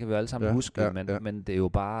 1992, ikke? Det kan vi jo alle sammen huske, men det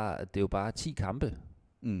er jo bare 10 kampe.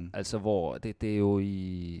 Altså hvor det er jo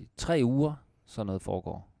i 3 uger, sådan noget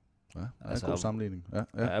foregår. Ja, det er en god sammenligning.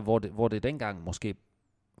 Ja, hvor det dengang måske,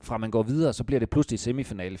 fra man går videre, så bliver det pludselig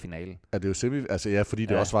semifinale-finale. Ja, det er jo fordi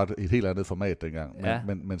det også var et helt andet format dengang.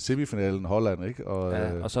 Men semifinalen Holland, ikke?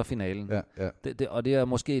 Og så finalen. Ja. Og det er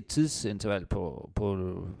måske et tidsinterval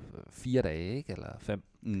på 4 dage, ikke? Eller 5.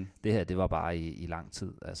 Det her, det var bare i lang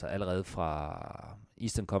tid. Altså allerede fra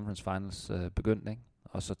Eastern Conference Finals begyndte, ikke?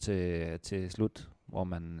 Og så til slut, hvor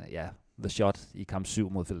man, the shot i kamp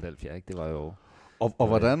 7 mod Philadelphia, ikke? Det var jo... Og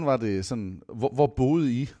hvordan var det sådan, hvor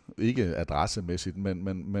boede I, ikke adressemæssigt,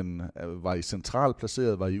 men var I centralt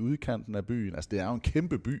placeret, var I udkanten af byen? Altså det er jo en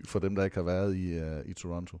kæmpe by for dem, der ikke har været i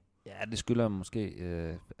Toronto. Ja, det skylder måske,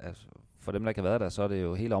 altså, for dem, der ikke har været der, så er det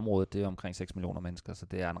jo hele området, det er omkring 6 millioner mennesker, så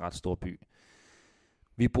det er en ret stor by.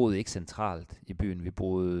 Vi boede ikke centralt i byen, vi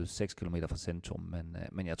boede 6 kilometer fra centrum,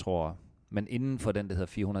 men jeg tror... Men inden for den, der hedder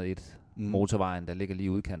 401 motorvejen, der ligger lige i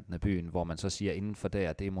udkanten af byen, hvor man så siger, inden for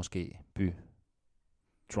der, det er måske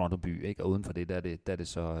Toronto by, ikke? Og uden for det, der er det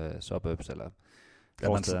så suburbs, eller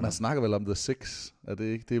man snakker vel om The Six, er det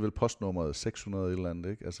ikke? Det er vel postnummeret 600 et eller andet,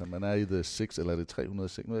 ikke? Altså, man er i The Six, eller er det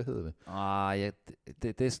 306, hvad hedder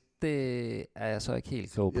det? Det er jeg så ikke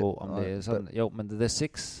helt klog på, om det er sådan. Jo, men The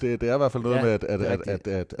Six... Det er i hvert fald noget med,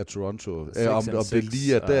 at Toronto... om det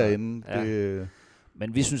lige er derinde, det...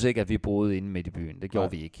 Men vi synes ikke, at vi boede inde midt i byen. Det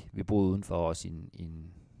gjorde vi ikke. Vi boede udenfor os i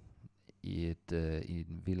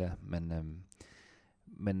en villa.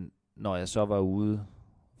 Men når jeg så var ude,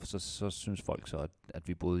 så synes folk så, at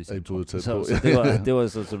vi boede i centrum. Så det var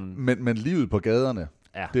så sådan... Men livet på gaderne,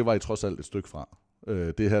 det var I trods alt et stykke fra.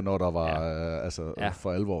 Det her, når der var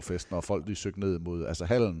for alvor fest, når folk de søgte ned mod... Altså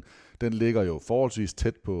hallen, den ligger jo forholdsvis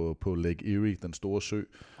tæt på Lake Erie, den store sø.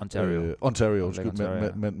 Ontario,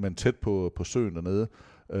 men tæt på søen dernede.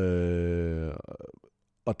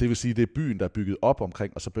 Og det vil sige, det er byen, der er bygget op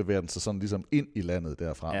omkring, og så bevæger den sig sådan ligesom ind i landet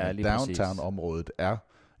derfra. Ja, men downtown-området er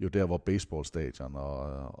jo der, hvor baseballstadion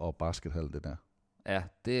og baskethallen det der. Ja,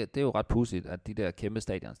 det er jo ret pudsigt, at de der kæmpe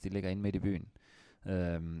stadions, de ligger inde midt i byen.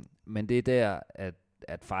 Men det er der,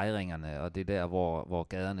 at fejringerne, og det er der, hvor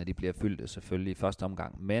gaderne de bliver fyldte selvfølgelig i første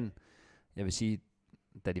omgang. Men jeg vil sige,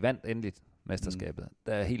 da de vandt endeligt mesterskabet,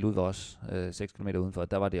 der er helt ude ved os, 6 km udenfor,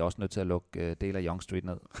 der var det også nødt til at lukke dele af Yonge Street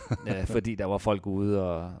ned. Fordi der var folk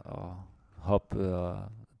ude og hoppe og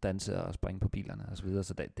danse og springe på bilerne og så videre.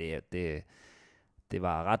 Så det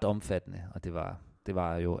var ret omfattende, og det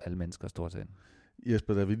var jo alle mennesker stort set.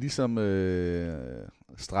 Jesper, da vi ligesom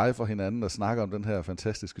strejfer hinanden og snakker om den her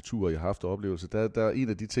fantastiske tur, jeg har haft og oplevelse, der er en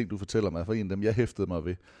af de ting, du fortæller mig, for en af dem, jeg hæftede mig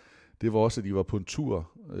ved, det var også, at I var på en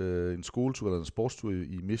tur, en skoletur eller en sportstur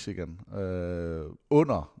i Michigan,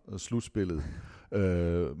 under slutspillet,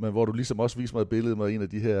 men hvor du ligesom også viste mig et billede med en af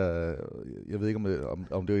de her, jeg ved ikke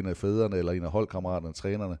om det var en af fædrene eller en af holdkammeraterne,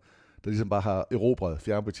 trænerne, der ligesom bare har erobret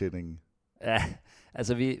fjernbetjeningen. Ja,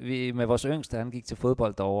 altså vi med vores yngste, han gik til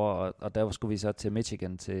fodbold derovre, og der skulle vi så til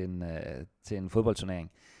Michigan til en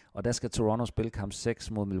fodboldturnering. Og der skal Toronto spille kamp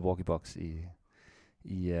 6 mod Milwaukee Bucks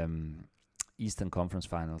i Eastern Conference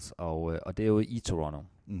Finals, og det er jo i Toronto.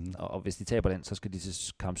 Mm-hmm. Og hvis de taber den, så skal de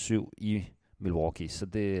til kamp 7 i Milwaukee. Så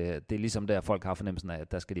det er ligesom der, folk har fornemmelsen af,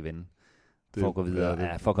 at der skal de vinde. For at gå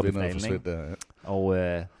videre, for at komme i finalen. Ikke? Der,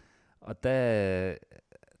 ja. Og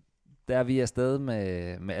der er vi afsted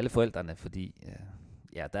med alle forældrene, fordi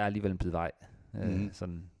der er alligevel en bid vej.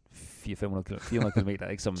 Sådan 400 kilometer,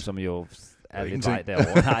 ikke? Som jo er lidt vej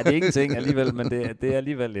derovre. Nej, det er ingenting alligevel, men det er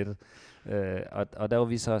alligevel lidt. Og der var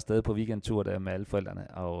vi så afsted på weekendtur der med alle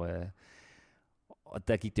forældrene, og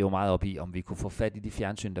der gik det jo meget op i, om vi kunne få fat i de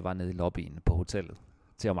fjernsyn, der var nede i lobbyen på hotellet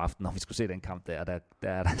til om aftenen, når vi skulle se den kamp der. Der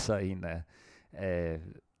er der så en af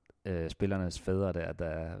spillernes fædre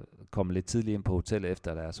der kom lidt tidligt ind på hotellet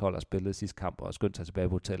efter deres hold og spillede sidste kamp og skyndte sig tilbage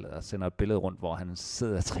på hotellet og sender et billede rundt, hvor han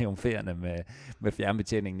sidder triumferende med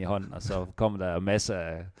fjernbetjeningen i hånden, og så kommer der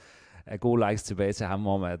masser af gode likes tilbage til ham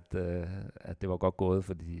om, at det var godt gået,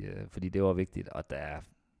 fordi det var vigtigt, og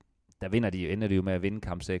der ender de jo med at vinde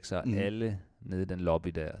kamp 6, og alle nede i den lobby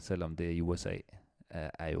der, selvom det er i USA,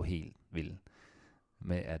 er jo helt vilde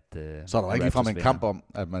med at så der var ikke ligefrem en kamp om,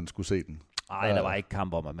 at man skulle se den? Nej, der var ikke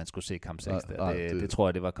kamp om, at man skulle se kamp 6 der. Det tror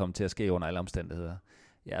jeg, det var kommet til at ske under alle omstændigheder.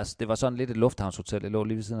 Ja, altså, det var sådan lidt et lufthavnshotel. Det lå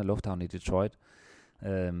lige ved siden af lufthavnen i Detroit.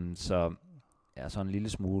 Så sådan en lille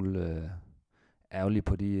smule ærgerlig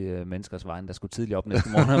på de menneskers vegne, der skulle tidligt op næste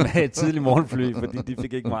morgen med et tidligt morgenfly, fordi de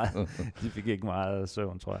fik ikke meget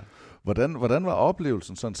søvn, tror jeg. Hvordan var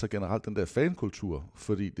oplevelsen sådan så generelt, den der fankultur?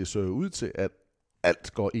 Fordi det så ud til, at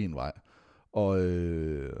alt går en vej.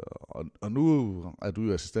 Og nu er du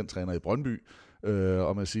jo assistenttræner i Brøndby,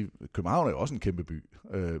 og man siger, København er jo også en kæmpe by,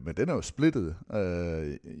 men den er jo splittet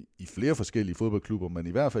i flere forskellige fodboldklubber, men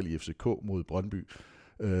i hvert fald i FCK mod Brøndby.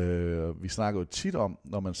 Vi snakker jo tit om,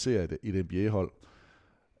 når man ser et NBA-hold,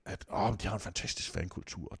 at de har en fantastisk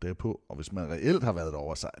fankultur derpå, og hvis man reelt har været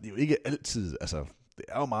derovre, så er det jo ikke altid, altså det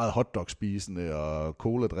er jo meget hotdog-spisende og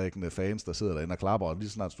cola-drikkende fans, der sidder derinde og klapper, og lige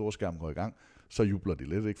så snart storskærmen går i gang, så jubler de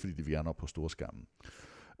lidt, ikke, fordi de vil gerne op på storskærmen.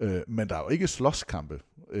 Men der er jo ikke slåskampe,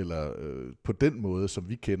 eller på den måde, som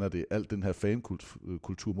vi kender det, alt den her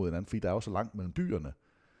fankultur mod hinanden, fordi der er jo så langt mellem byerne.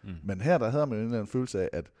 Men her, der havde man en eller anden følelse af,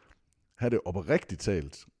 at her er det oprigtigt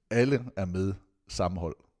talt, alle er med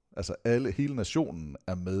sammenhold. Altså hele nationen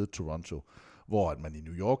er med Toronto. Hvor at man i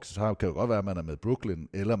New York, så kan det jo godt være, at man er med Brooklyn,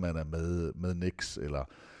 eller man er med Knicks, eller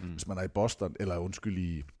hvis man er i Boston, eller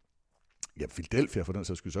i Philadelphia for den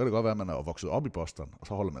sags skyld, så kan det godt være, at man er vokset op i Boston, og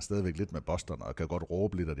så holder man stadigvæk lidt med Boston, og kan godt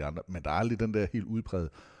råbe lidt af de andre, men der er aldrig den der helt udpræget.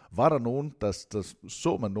 Var der nogen, der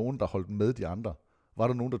så man nogen, der holdt med de andre? Var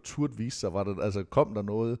der nogen, der turde vise sig? Kom der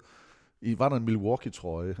noget? Var der en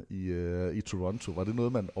Milwaukee-trøje i Toronto? Var det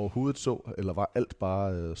noget, man overhovedet så, eller var alt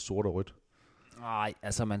bare sort og rødt? Nej,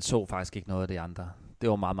 altså man så faktisk ikke noget af de andre. Det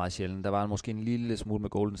var meget, meget sjældent. Der var måske en lille smule med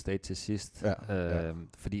Golden State til sidst.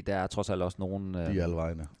 Fordi der er trods alt også nogen... de er alle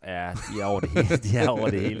vegne. Ja, de er over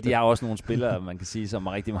det hele. De har også nogle spillere, man kan sige, som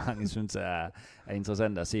rigtig mange synes er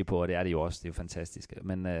interessant at se på, og det er det jo også. Det er jo fantastisk.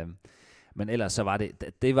 Men ellers så var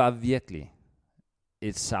det var virkelig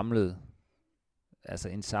en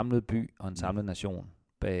samlet by og en samlet nation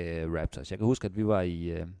bag Raptors. Jeg kan huske, at vi var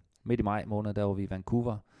midt i maj måned, der var vi i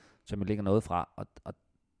Vancouver, som jo ligger noget fra, og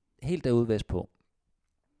helt derude vestpå,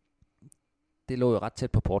 det lå jo ret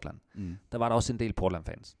tæt på Portland. Der var der også en del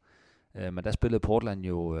Portland-fans. Men der spillede Portland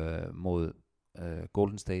jo mod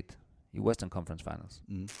Golden State i Western Conference Finals.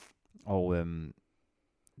 Og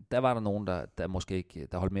der var der nogen, der måske ikke,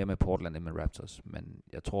 der holdt mere med Portland end med Raptors. Men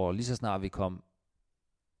jeg tror, lige så snart vi kom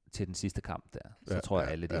til den sidste kamp der, så tror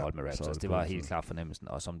jeg, alle de holdt med Raptors. Det var helt klart fornemmelsen.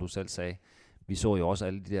 Og som du selv sagde, vi så jo også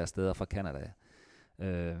alle de der steder fra Canada.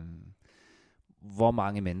 Hvor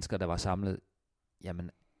mange mennesker, der var samlet,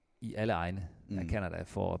 jamen, i alle egne af Canada,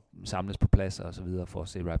 for at samles på pladser og så videre, for at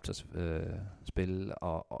se Raptors spille.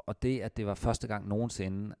 Og det var første gang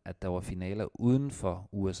nogensinde, at der var finaler uden for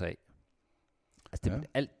USA. Altså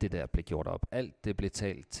alt det der blev gjort op. Alt det blev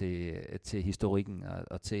talt til historikken,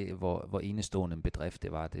 og til hvor enestående en bedrift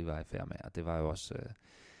det var i færd med. Og det var jo også...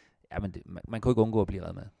 man kunne ikke undgå at blive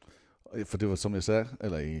reddet med. For det var, som jeg sagde,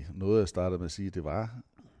 eller i noget, jeg startede med at sige, det var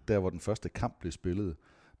der, hvor den første kamp blev spillet.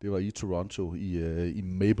 Det var i Toronto, i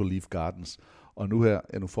Maple Leaf Gardens. Og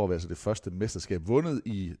nu får vi altså det første mesterskab vundet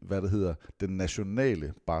i, hvad det hedder, den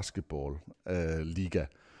nationale basketball-liga,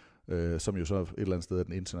 som jo så et eller andet sted er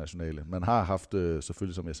den internationale. Man har haft,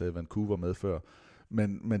 selvfølgelig som jeg sagde, Vancouver med før,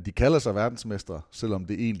 men de kalder sig verdensmestre, selvom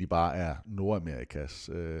det egentlig bare er Nordamerikas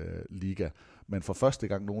liga. Men for første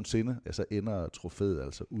gang nogensinde, så ender trofæet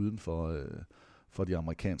altså uden for de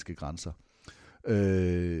amerikanske grænser.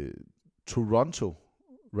 Toronto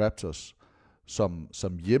Raptors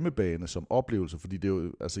som hjemmebane, som oplevelse, fordi det er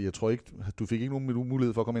jo, altså jeg tror ikke, du fik ikke nogen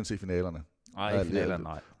mulighed for at komme ind og se finalerne. Nej, i finalerne,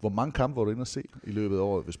 nej. Hvor mange kampe var du inde at se i løbet af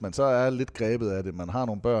året? Hvis man så er lidt grebet af det, man har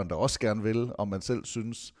nogle børn, der også gerne vil, og man selv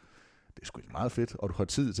synes, det er sgu ikke meget fedt, og du har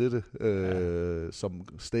tid til det, som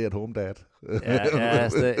stay-at-home dad.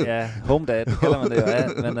 Home dad, kalder man det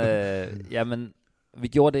jo. Men vi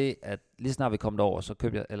gjorde det, at lige snart vi kom derover, så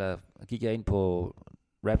gik jeg ind på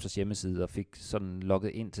Raptors hjemmeside og fik sådan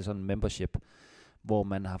logget ind til sådan en membership, hvor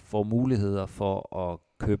man får muligheder for at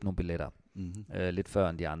købe nogle billetter. Lidt før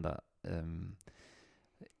end de andre.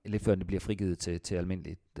 Lidt før det bliver frigivet til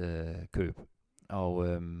almindeligt køb.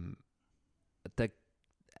 Og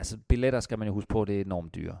billetter skal man jo huske på, det er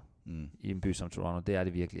enormt dyre i en by som Toronto. Det er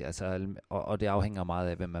det virkelig. Og det afhænger meget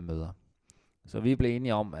af, hvem man møder. Så vi blev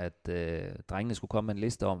enige om, at drengene skulle komme med en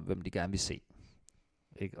liste om, hvem de gerne vil se.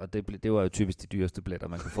 Ikke? Og det var jo typisk de dyreste billetter,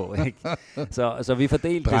 man kunne få. Ikke? Så vi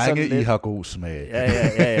fordelte det sådan lidt. Drenge, I har god smag.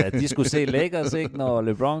 Ja. De skulle se Lakers, ikke? Når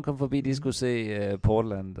LeBron kom forbi. De skulle se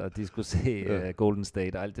Portland, og de skulle se Golden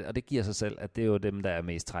State. Og, alt det. Og det giver sig selv, at det er jo dem, der er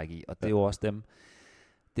mest træk i. Og det er jo også dem.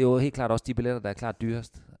 Det er jo helt klart også de billetter, der er klart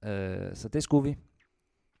dyrest. Så det skulle vi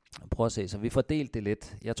prøve at se. Så vi fordelte det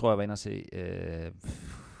lidt. Jeg tror, jeg var inde at se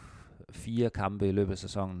 4 kampe i løbet af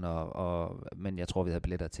sæsonen, men jeg tror, vi havde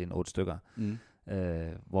billetter til 8 stykker.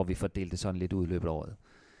 Hvor vi fordelte det sådan lidt ud i løbet af året.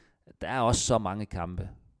 Der er også så mange kampe,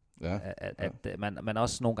 at man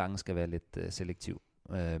også nogle gange skal være lidt selektiv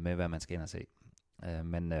med, hvad man skal ind og se.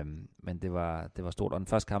 Men det var stort. Og den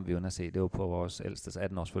første kamp, vi var inde at se, det var på vores ældste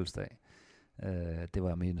 18-års fødselsdag. Det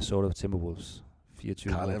var Minnesota Timberwolves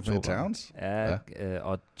 24. Karl-Anthony Towns?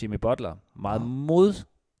 Og Jimmy Butler, meget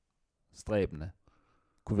modstræbende,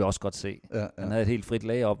 kunne vi også godt se. Han havde et helt frit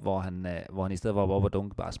layup, hvor han i stedet var oppe og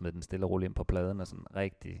dunke, bare smed den stille og roligt ind på pladen, og sådan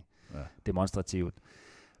rigtig demonstrativt.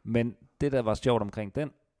 Men det, der var sjovt omkring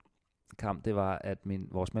den kamp, det var, at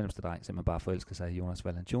vores mellemste dreng simpelthen bare forelskede sig i Jonas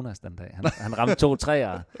Valanciunas den dag. Han ramte 2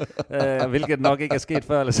 træer, hvilket nok ikke er sket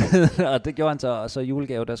før eller siden, og det gjorde han så. Og så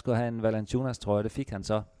julegave, der skulle have en Valanciunas trøje, det fik han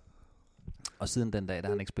så. Og siden den dag, der har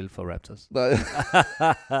han ikke spillet for Raptors. Nej.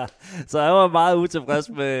 Så jeg var meget utilfreds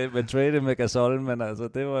med trade med Gasol, men altså,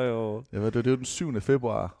 det var jo... Ja, det er jo den 7.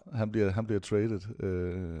 februar, han bliver traded.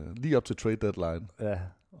 Lige op til trade deadline. Ja.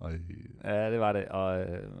 Ja, det var det.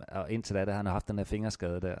 Og indtil da, han har haft den her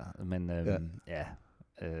fingerskade der. Men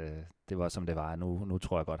det var som det var. Nu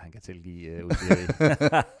tror jeg godt, han kan tilgive Ujiri.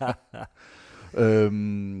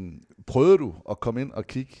 Prøvede du at komme ind og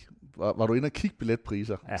kigge? Var du inde og kigge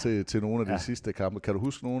billetpriser til nogle af de sidste kampe? Kan du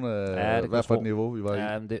huske nogle af, hvad for et niveau vi var i?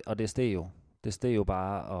 Og det steg jo. Det steg jo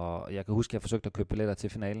bare, og jeg kan huske, at jeg forsøgte at købe billetter til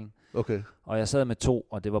finalen. Okay. Og jeg sad med 2,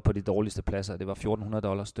 og det var på de dårligste pladser. Det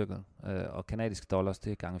var $1,400 stykket. Og kanadiske dollars,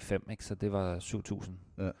 det er gange 5, ikke? Så det var 7.000.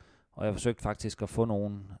 Ja. Og jeg forsøgte faktisk at få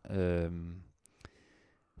nogen,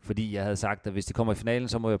 fordi jeg havde sagt, at hvis de kommer i finalen,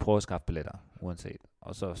 så må jeg prøve at skaffe billetter, uanset.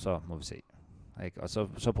 Og så må vi se. Ikke? Og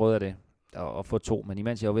så prøvede jeg det, at få 2. Men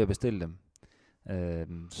imens jeg var ved at bestille dem,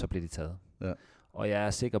 så blev de taget. Ja. Og jeg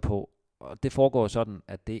er sikker på, og det foregår sådan,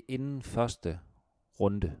 at det er inden første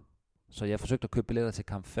runde. Så jeg forsøgte at købe billetter til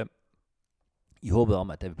kamp 5, i håbet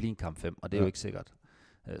om, at der vil blive en kamp 5, og det er jo ikke sikkert.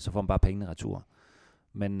 Så får man bare pengene retur.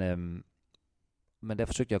 Men der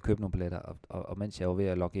forsøgte jeg at købe nogle billetter, og mens jeg var ved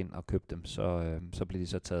at logge ind og købe dem, så blev de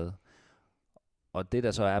så taget. Og det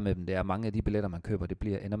der så er med dem, det er, at mange af de billetter, man køber,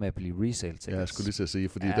 det ender med at blive resale til. Ja, jeg skulle lige til at sige,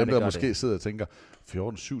 fordi dem, der måske sidder og tænker,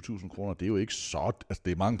 14-7.000 kroner, det er jo ikke så, altså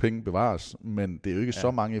det er mange penge bevares, men det er jo ikke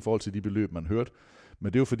så mange i forhold til de beløb, man hørte.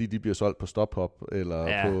 Men det er jo fordi, de bliver solgt på StubHub,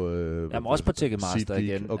 eller på jamen også på Ticketmaster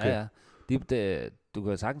igen. Okay. Ja. Du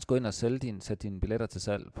kan sagtens gå ind og sætte dine billetter til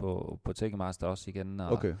salg på Ticketmaster også igen.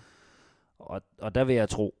 Og der vil jeg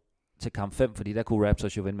tro til kamp 5, fordi der kunne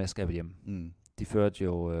Raptors jo vinde mesterskabet hjemme. De førte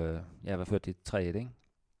jo, hvad førte de? 3-1, ikke?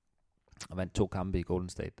 Og vandt 2 kampe i Golden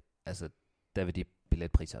State. Altså, der vil de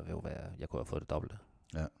billetpriser jo være, jeg kunne have fået det dobbelte.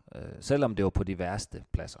 Ja. Selvom det var på de værste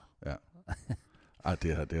pladser. Ja.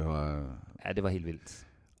 Det var... Ja, det var helt vildt.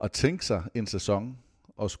 At tænke sig en sæson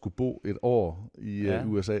og skulle bo et år i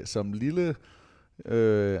USA som lille,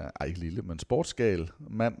 ikke lille, men sportsgal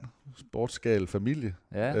mand, sportsgal familie,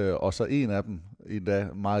 og så en af dem endda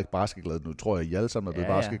meget basketglad. Nu tror jeg, I alle sammen er blevet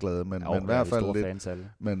basketglade, men i hvert fald lidt,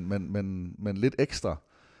 men lidt ekstra.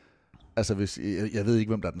 Altså, jeg ved ikke,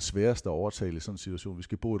 hvem der er den sværeste at overtale i sådan en situation. Vi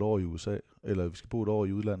skal bo et år i USA, eller vi skal bo et år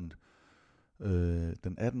i udlandet.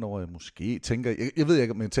 Den 18-årige måske, tænker jeg ved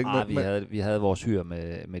ikke, men tænker... Vi havde vores hyre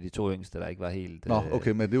med de 2 yngste, der ikke var helt... Nå,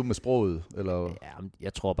 okay, men det er jo med sproget, eller... Ja,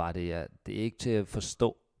 jeg tror bare, det er ikke til at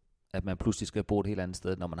forstå, at man pludselig skal bo et helt andet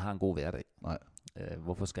sted, når man har en god hverdag. Nej.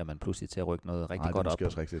 Hvorfor skal man pludselig til at rykke noget rigtig godt op? Nej, det er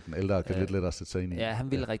måske også rigtigt. Den ældre kan lidt lettere sætte sig ind i. Ja,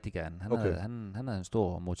 han ville rigtig gerne. Han havde en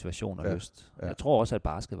stor motivation og lyst. Ja. Jeg tror også, at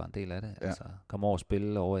basket var en del af det. Ja. Altså, komme over og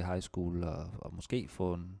spille over i high school, og måske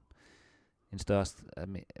få en større,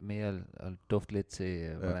 mere at dufte lidt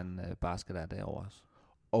til, hvordan basket er derovre også.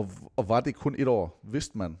 Og var det kun 1 år,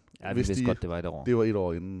 vidste man? Ja, vi vidste godt, det var 1 år. Det var 1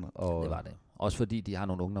 år inden. Og det var det. Også fordi de har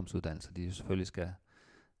nogle ungdomsuddannelser, de selvfølgelig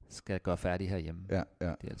skal gøre færdige herhjemme. Ja.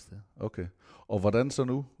 De ældste. Okay. Og hvordan så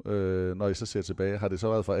nu, når I så ser tilbage? Har det så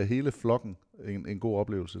været for hele flokken en god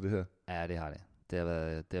oplevelse, det her? Ja, det har det. Det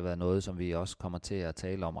har været noget, som vi også kommer til at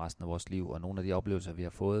tale om resten af vores liv, og nogle af de oplevelser, vi har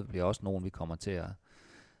fået, bliver også nogle, vi kommer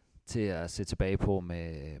til at se tilbage på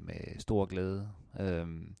med stor glæde.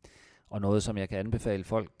 Og noget, som jeg kan anbefale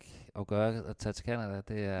folk at gøre, at tage til Canada,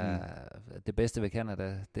 det er det bedste ved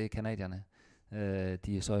Canada, det er canadierne.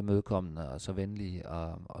 De er så imødekommende og så venlige,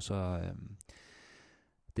 og så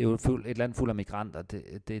det er jo et land fuld af migranter.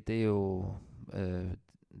 Det er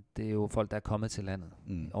jo folk, der er kommet til landet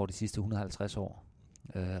over de sidste 150 år.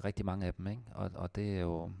 Rigtig mange af dem, ikke? Og det er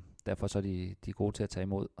jo derfor så er de gode til at tage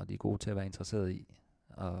imod, og de er gode til at være interesseret i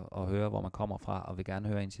og høre, hvor man kommer fra, og vil gerne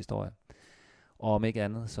høre ens historie. Og om ikke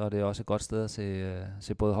andet, så er det også et godt sted at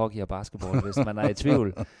se både hockey og basketball, hvis man er i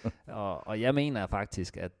tvivl. Og jeg mener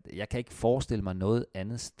faktisk, at jeg kan ikke forestille mig noget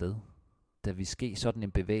andet sted, der vil ske sådan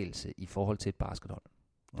en bevægelse i forhold til et baskethold.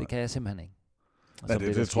 Det kan jeg simpelthen ikke. Nej,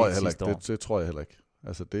 det tror jeg heller ikke. Det tror jeg heller ikke.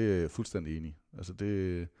 Altså, det er jeg fuldstændig enig.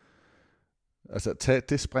 Altså, tag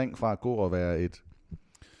det spring fra at gå og være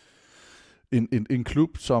en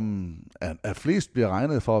klub, som er flest bliver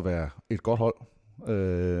regnet for at være et godt hold,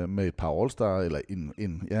 med et par All-Star, eller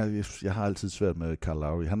jeg har altid svært med Kyle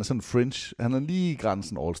Lowry. Han er sådan fringe, han er lige i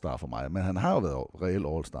grænsen All-Star for mig, men han har jo været reelt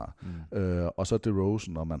All-Star. Og så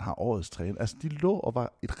DeRozan, og man har årets træner. Altså, de lå og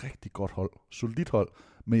var et rigtig godt hold, solidt hold,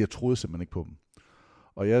 men jeg troede simpelthen ikke på dem.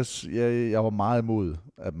 Og jeg var meget imod,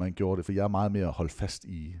 at man gjorde det, for jeg er meget mere holdt fast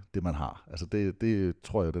i det, man har. Altså, det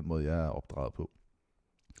tror jeg er den måde, jeg er opdraget på.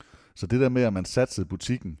 Så det der med, at man satsede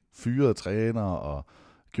butikken, fyrede træner og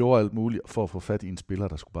gjorde alt muligt for at få fat i en spiller,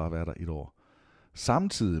 der skulle bare være der 1 år.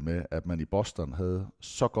 Samtidig med, at man i Boston havde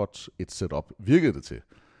så godt et setup, virkede det til.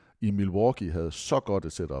 I Milwaukee havde så godt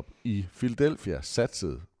et setup. I Philadelphia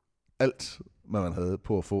satsede alt, hvad man havde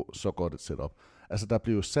på at få så godt et setup. Altså, der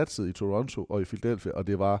blev satset i Toronto og i Philadelphia, og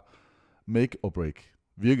det var make or break.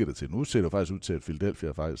 Virkede det til. Nu ser det faktisk ud til, at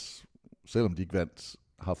Philadelphia faktisk, selvom de ikke vandt,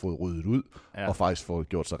 har fået ryddet ud, og faktisk fået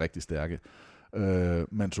gjort sig rigtig stærke.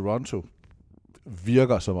 Men Toronto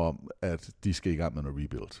virker som om, at de skal i gang med noget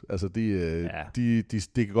rebuild. Altså,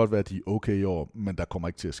 det kan godt være, at de er okay i år, men der kommer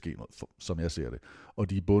ikke til at ske noget, som jeg ser det. Og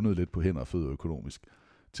de er bundet lidt på hænder og fødder økonomisk.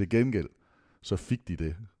 Til gengæld, så fik de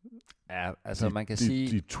det. Ja, altså man kan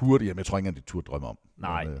sige... De turde, jeg tror ikke engang, de turde drømme om.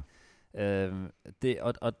 Nej.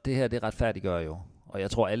 Og det her, det retfærdiggør jo. Og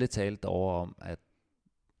jeg tror, alle talte over om, at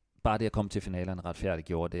bare det at komme til finalerne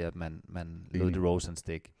retfærdiggjorde det, at man lod DeRozan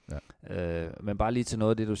stikke. Ja. Men bare lige til noget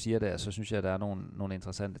af det, du siger der, så synes jeg, at der er nogle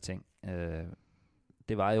interessante ting.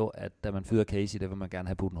 Det var jo, at da man fyrede Casey, det vil man gerne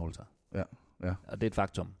have Budenholzer. Ja. Ja. Og det er et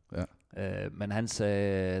faktum. Ja. Men han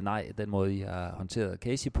sagde, nej, den måde, I har håndteret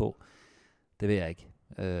Casey på, det vil jeg ikke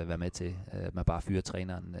være med til. Man bare fyrer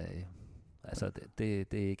træneren. Altså,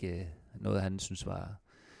 det er ikke noget, han synes var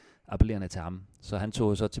appellerende til ham. Så han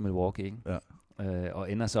tog så til Milwaukee, ikke? Ja.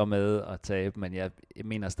 Og ender så med at tabe, men jeg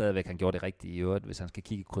mener stadigvæk, at han gjorde det rigtige i øvrigt, hvis han skal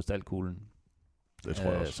kigge i krystalkuglen. Det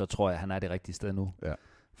tror jeg også. Så tror jeg, at han er det rigtige sted nu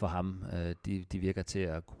for ham. De virker til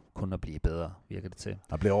at kun at blive bedre, virker det til.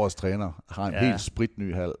 Han bliver årets træner, har en helt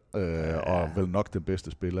spritny hal, og vel nok den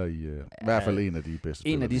bedste spiller i hvert fald en af de bedste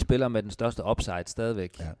spillere. En af de spillere med den største upside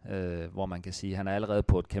stadigvæk, hvor man kan sige, at han er allerede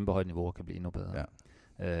på et kæmpe højt niveau og kan blive endnu bedre.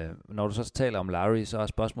 Ja. Når du så taler om Larry, så er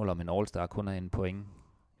spørgsmålet om en All-Star kun er en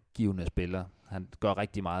pointgivende spiller. Han gør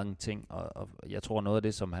rigtig mange ting, og jeg tror noget af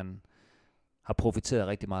det, som han har profiteret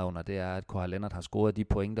rigtig meget under, det er, at Kawhi Leonard har scoret de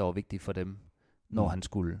point, der var vigtige for dem, når han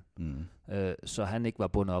skulle. Så han ikke var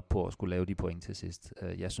bundet op på at skulle lave de point til sidst.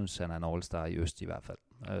 Jeg synes, han er en all-star i øst i hvert fald.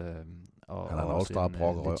 Og han er en all-star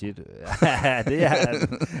brokkerøv. Ja, det er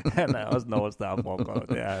han. Han er også en all-star brokkerøv.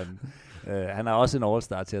 Det er han. Han er også en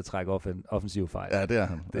all-star til at trække offensiv fejl. Ja, det er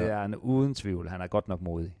han. Det er han uden tvivl. Han er godt nok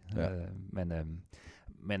modig. Ja.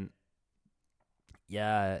 Men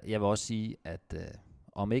jeg vil også sige, at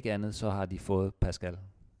om ikke andet, så har de fået Pascal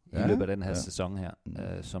i løbet af den her sæson her,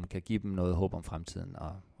 som kan give dem noget håb om fremtiden.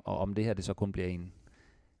 Og om det her, det så kun bliver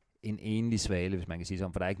en enlig svale, hvis man kan sige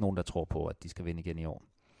sådan, for der er ikke nogen, der tror på, at de skal vinde igen i år.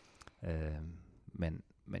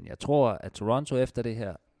 Men jeg tror, at Toronto efter det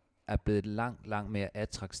her er blevet et langt mere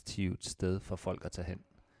attraktivt sted for folk at tage hen.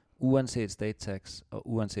 uanset state tax, og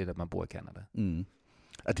uanset at man bor i Canada.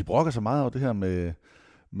 At de brokker så meget over det her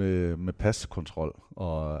med paskontrol,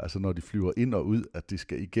 og altså når de flyver ind og ud, at de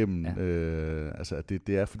skal igennem, altså at det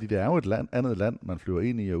er, fordi det er jo et andet land, man flyver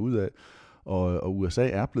ind i og ud af, og USA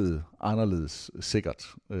er blevet anderledes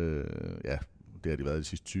sikkert. Det har de været de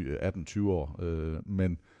sidste 18-20 år,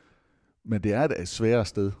 men det er et sværere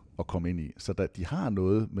sted at komme ind i, så de har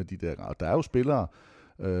noget med de der, og der er jo spillere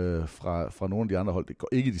fra nogle af de andre hold, det går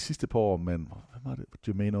ikke i de sidste par år, men hvad var det?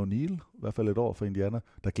 Jermaine O'Neal, i hvert fald et år for Indiana,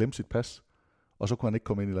 der glemte sit pas, og så kunne han ikke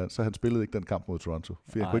komme ind i land, så han spillede ikke den kamp mod Toronto,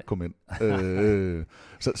 for han kunne ikke komme ind.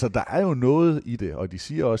 Så der er jo noget i det, og de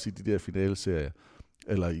siger også i de der finaleserier,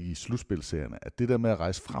 eller i slutspilserierne, at det der med at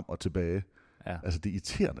rejse frem og tilbage, altså det er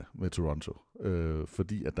irriterende med Toronto,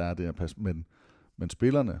 fordi at der er det her pas, men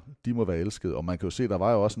spillerne, de må være elskede, og man kan jo se, der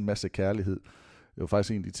var jo også en masse kærlighed. Det var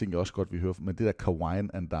faktisk en af de ting, jeg også godt vil høre, men det der Kawhi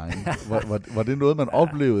and Dine, var det noget, man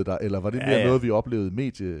oplevede der, eller var det mere noget, vi oplevede i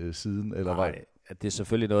mediesiden? Eller Nej, det er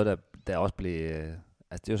selvfølgelig noget, der også blev...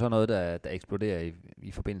 altså det er jo sådan noget, der eksploderer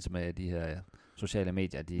i forbindelse med de her sociale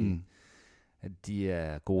medier. De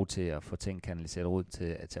er gode til at få ting kanaliseret ud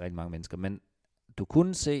til rigtig mange mennesker. Men du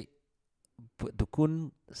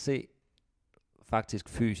kunne se faktisk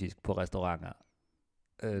fysisk på restauranter,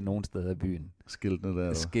 nogle steder i byen.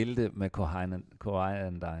 Skilte med Kawhi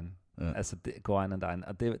and Dine. Ja. Altså Kawhi and Dine.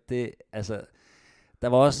 Og det altså, der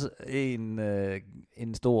var også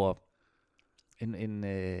en stor en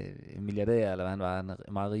milliardær, eller hvad han var, en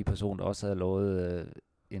meget rig person, der også havde lovet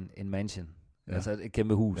en mansion. Ja. Altså et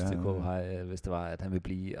kæmpe hus til Kawhi, hvis det var, at han ville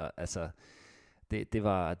blive. Og, altså, det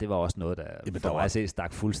var også noget, der for mig at se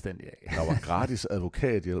stak fuldstændig af. Der var gratis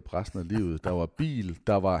advokathjælp resten af livet. Der var bil.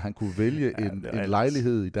 Han kunne vælge en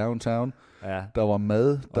lejlighed i downtown. Ja. Der var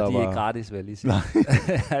mad. Og de er ikke gratis, vil jeg lige sige.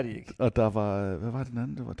 Er de ikke. Og der var, hvad var den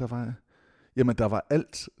anden? Der var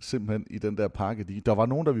alt simpelthen i den der pakke. Der var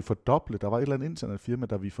nogen, der ville fordoble. Der var et eller andet internetfirma,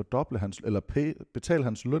 der ville fordoble betale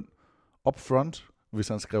hans løn up front, hvis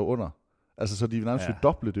han skrev under. Altså, så de nærmest ville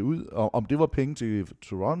doble det ud. Og om det var penge til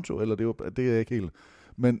Toronto, eller det er jeg ikke helt.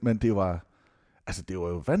 Men det var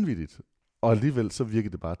jo vanvittigt. Og alligevel så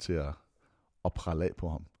virkede det bare til at prale af på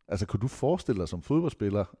ham. Altså, kunne du forestille dig som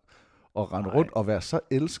fodboldspiller at rende rundt og være så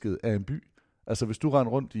elsket af en by? Altså, hvis du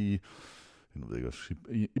render rundt i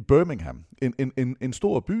Birmingham, en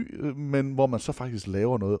stor by, men hvor man så faktisk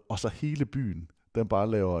laver noget, og så hele byen, den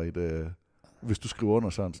bare laver hvis du skriver under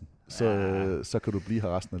Sørensen, så kan du blive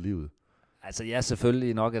her resten af livet. Altså, jeg er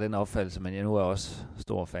selvfølgelig nok af den opfattelse, men jeg nu er også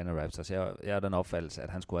stor fan af Raptors. Jeg er den opfattelse, at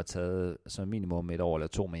han skulle have taget som minimum 1 år eller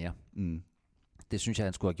 2 mere. Det synes jeg,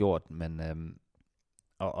 han skulle have gjort, men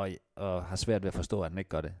og har svært ved at forstå, at han ikke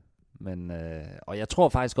gør det. Men, og jeg tror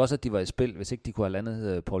faktisk også, at de var i spil, hvis ikke de kunne have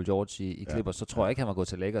landet Paul George i Clippers, så tror jeg ikke, han var gået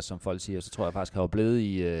til Lakers, som folk siger, så tror jeg faktisk, han var blevet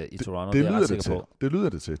i Toronto. Det lyder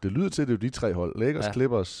det til. Det lyder til, det er jo de 3 hold, Lakers,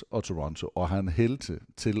 Clippers og Toronto, og han hældte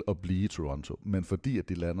til at blive i Toronto, men fordi at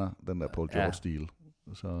de lander den der Paul George-stil.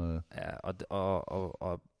 Så,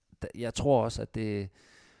 og jeg tror også, at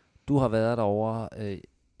du har været derovre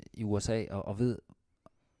i USA, og ved,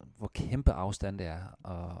 hvor kæmpe afstand det er,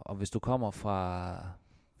 og hvis du kommer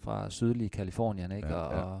fra sydlige Kalifornien, ikke?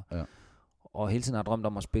 Og hele tiden har drømt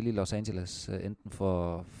om at spille i Los Angeles, enten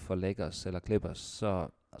for Lakers eller Clippers, så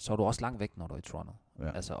er du også langt væk, når du er i Toronto.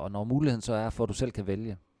 Ja. Altså, og når muligheden så er, for at du selv kan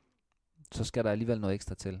vælge, så skal der alligevel noget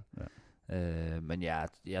ekstra til. Ja. Men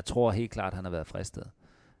jeg tror helt klart, at han har været fristet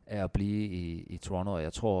af at blive i Toronto, og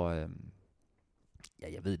jeg tror...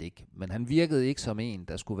 jeg ved det ikke, men han virkede ikke som en,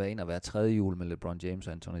 der skulle være en at være tredje hjul med LeBron James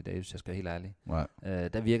og Anthony Davis, jeg skal være helt ærlig.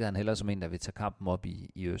 Der virkede han hellere som en, der vil tage kampen op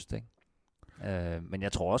i øst, ikke? Men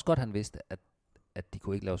jeg tror også godt, han vidste, at de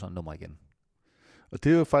kunne ikke lave sådan et nummer igen. Og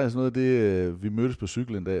det er jo faktisk noget af det, vi mødtes på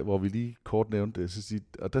cykel en dag, hvor vi lige kort nævnte det,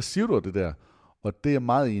 og der siger du det der, og det er jeg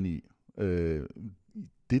meget enig i.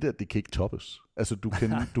 Det der, det kan ikke toppes. Altså,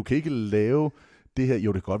 du kan ikke lave det her,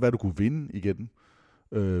 jo det kan godt være, at du kunne vinde igen.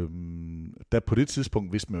 Der på det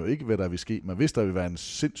tidspunkt vidste man jo ikke, hvad der ville ske. Man vidste, at der ville være en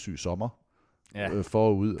sindssyg sommer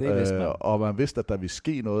forud, og man vidste, at der ville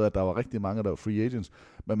ske noget, at der var rigtig mange, der var free agents,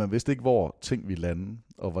 men man vidste ikke, hvor ting ville lande,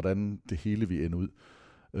 og hvordan det hele ville ende ud.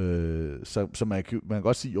 Så man kan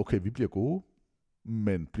godt sige, okay, vi bliver gode,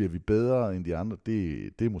 men bliver vi bedre end de andre?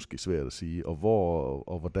 Det er måske svært at sige,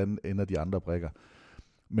 og hvordan ender de andre brikker.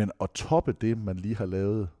 Men at toppe det, man lige har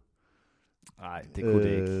lavet, nej, det kunne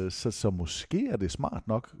det ikke. Så måske er det smart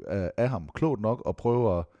nok af ham, klogt nok, at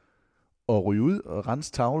prøve at ryge ud og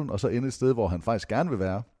rense tavlen, og så ende et sted, hvor han faktisk gerne vil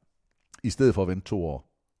være, i stedet for at vente 2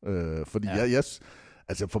 år. Fordi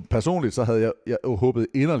personligt, så havde jeg håbet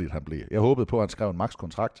inderligt, han blev. Jeg håbede på, at han skrev en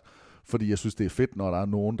max-kontrakt, fordi jeg synes, det er fedt, når der er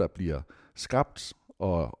nogen, der bliver skabt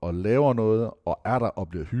og laver noget, og er der og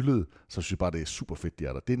bliver hyldet, så synes jeg bare, det er super fedt, de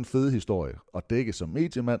er der. Det er en fed historie, og dække som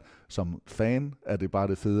mediemand, som fan, er det bare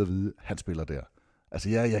det fede at vide, han spiller der. Altså,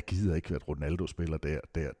 jeg gider ikke, at Ronaldo spiller der.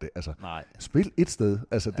 Altså, nej. Spil et sted.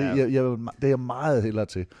 Altså, det, det er jeg meget hellere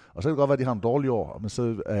til. Og så kan det godt være, at de har en dårlig år, men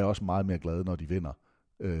så er jeg også meget mere glad, når de vinder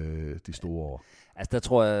de store år. Altså, der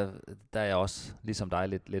tror jeg, der er jeg også, ligesom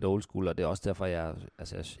dig, lidt old school, og det er også derfor, jeg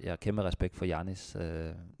har kæmpe respekt for Giannis,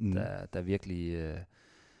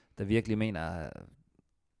 der virkelig mener,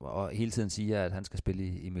 og hele tiden siger, at han skal spille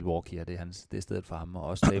i Milwaukee, og det er stedet for ham. Og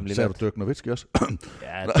også sagde du Dirk Nowitzki også?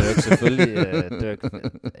 Ja, Dirk selvfølgelig. Dirk,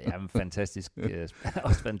 jamen, fantastisk,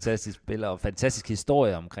 også fantastisk spiller, og fantastisk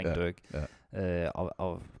historie omkring Dirk. Ja.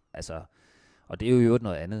 Og det er jo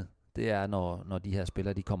noget andet. Det er, når de her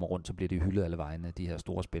spillere, de kommer rundt, så bliver de hyldet alle vegne, de her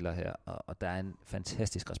store spillere her. Og der er en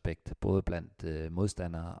fantastisk respekt, både blandt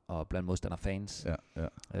modstandere og blandt modstanderfans. Ja.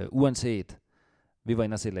 Uanset, vi var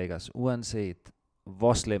inde og se Lakers, uanset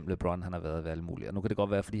hvor slem LeBron han har været ved alle mulige. Og nu kan det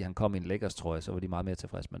godt være, fordi han kom i en Lakers trøje, så var de meget mere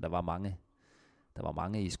tilfredse, men der var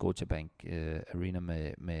mange i Scotiabank Arena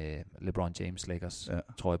med LeBron James Lakers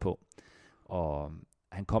trøje på. Og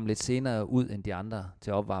han kom lidt senere ud end de andre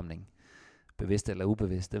til opvarmning. Bevidst eller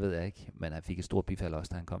ubevidst, det ved jeg ikke, men han fik et stort bifald også,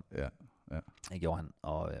 da han kom. Ja. Det gjorde han.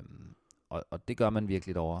 Og det gør man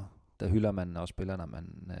virkelig derovre. Der hylder man også spillerne,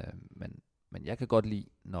 men jeg kan godt lide,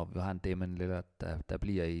 når vi har en Damian Lillard, der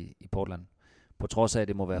bliver i Portland. På trods af, at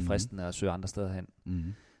det må være fristende at søge andre steder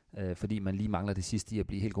hen. Fordi man lige mangler det sidste i at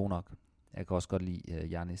blive helt god nok. Jeg kan også godt lide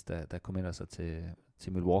Giannis, der committer sig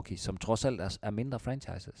til Milwaukee, som trods alt er mindre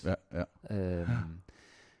franchises. Ja.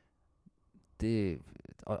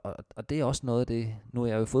 Og det er også noget af det, nu er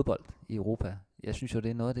jeg jo i fodbold i Europa. Jeg synes jo,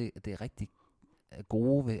 det er noget af det er rigtig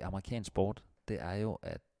gode ved amerikansk sport. Det er jo,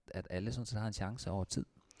 at alle sådan set har en chance over tid.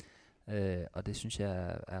 Og det synes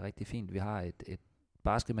jeg er rigtig fint. Vi har et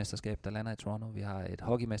basketmesterskab, der lander i Toronto. Vi har et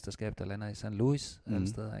hockeymesterskab, der lander i St. Louis. Alle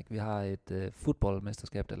steder, ikke? Vi har et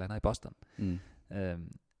fodboldmesterskab, der lander i Boston.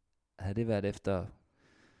 Havde det været efter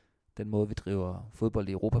den måde, vi driver fodbold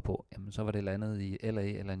i Europa på, jamen, så var det landet i LA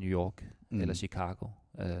eller New York eller Chicago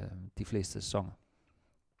de fleste sæsoner.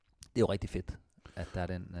 Det er jo rigtig fedt, at der er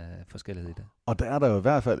den forskellighed i det. Og der er der jo i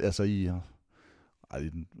hvert fald, altså i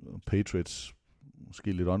Patriots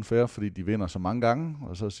måske lidt unfair, fordi de vinder så mange gange,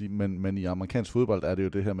 og så sige, men i amerikansk fodbold er det jo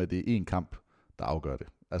det her med, at det er én kamp, der afgør det.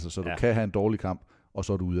 Altså, så du kan have en dårlig kamp, og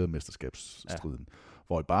så er du ude af mesterskabsstriden. Ja.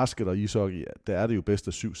 Hvor i basket og ishockey, der er det jo bedst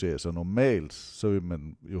af 7 serier, så normalt, så vil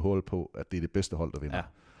man jo holde på, at det er det bedste hold, der vinder. Ja.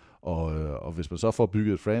 Og hvis man så får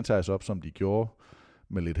bygget et franchise op, som de gjorde,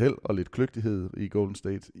 med lidt held og lidt kløgtighed i Golden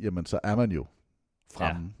State, jamen så er man jo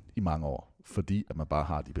fremme i mange år, fordi at man bare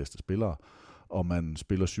har de bedste spillere, og man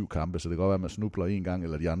spiller 7 kampe, så det kan godt være, at man snubler en gang,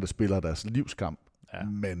 eller de andre spiller deres livskamp,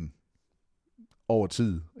 men over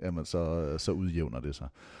tid, jamen så udjævner det sig.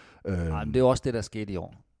 Men det er jo også det, der skete i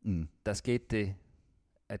år. Der skete det,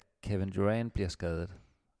 at Kevin Durant bliver skadet,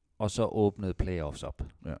 og så åbnede playoffs op.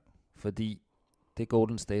 Ja. Fordi det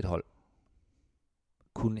Golden State-hold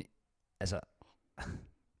kunne, altså,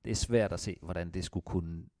 det er svært at se, hvordan det skulle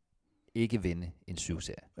kunne ikke vinde en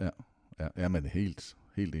 7-serie. Ja, men helt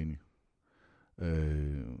enig.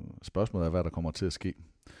 Spørgsmålet er, hvad der kommer til at ske.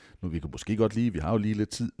 Nu, vi kan måske godt lige, vi har jo lige lidt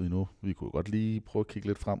tid endnu, vi kunne godt lige prøve at kigge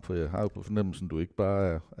lidt frem, for jeg har jo på fornemmelsen, du ikke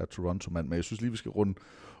bare er Toronto-mand, men jeg synes lige, vi skal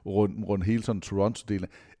runde hele sådan Toronto-delen.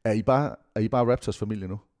 Er I bare Raptors-familie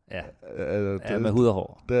nu? Ja, med hud og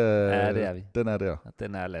hår. Det er vi. Den er der.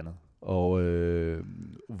 Den er landet. Og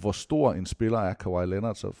hvor stor en spiller er Kawhi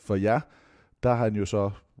Leonard så? For jer, der har han jo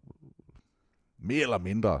så mere eller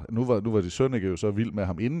mindre. Nu var de Sønneke jo så vild med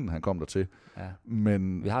ham, inden han kom dertil. Ja.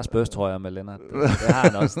 Men vi har spørgsmålstrøjer med Leonard. Det har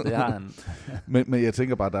han også. Det har han. men jeg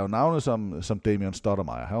tænker bare, der er jo navne som Damian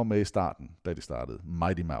Stoudemire. Han var med i starten, da de startede.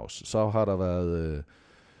 Mighty Mouse. Så har der været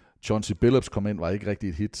Chauncey Billups kom ind, var ikke rigtig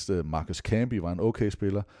et hit. Marcus Camby var en okay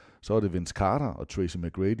spiller. Så var det Vince Carter og Tracy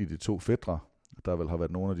McGrady, de 2 fætre, der vel har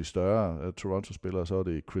været nogle af de større Toronto-spillere. Så var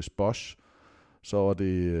det Chris Bosh. Så er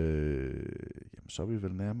det, så er vi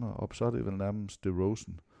vel nærmere op. Så er det vel nærmest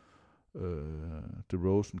DeRozan,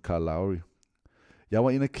 Kyle Lowry. Jeg var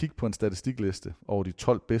inde og kigge på en statistikliste over de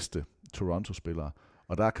 12 bedste Toronto-spillere,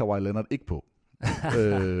 og der er Kawhi Leonard ikke på.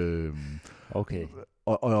 Okay.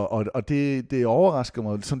 Og det overrasker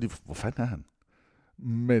mig sådan, hvor fanden er han?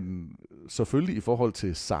 Men selvfølgelig i forhold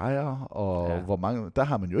til sejre og hvor mange, der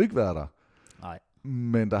har man jo ikke været der. Nej.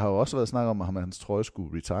 Men der har jo også været snak om, at hans trøje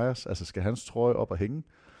skulle retires. Altså skal hans trøje op og hænge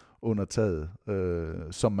under taget,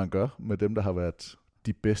 som man gør med dem, der har været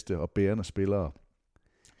de bedste og bærende spillere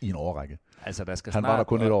i en årrække. Altså, han var der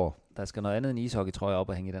kun et år. Der skal noget andet end ishockey, tror jeg, op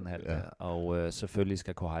og hænge i den halv. Ja. Og selvfølgelig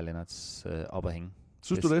skal Kawhi Leonard op og hænge.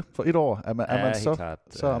 Synes du det? For et år? Er man så, klart.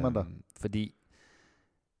 Så er man der. Fordi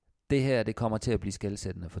det her, det kommer til at blive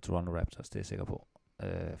skelsættende for Toronto Raptors, det er jeg sikker på,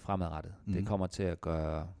 fremadrettet. Det kommer til at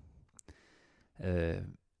gøre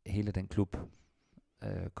hele den klub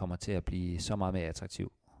kommer til at blive så meget mere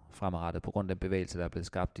attraktiv fremadrettet, på grund af den bevægelse, der er blevet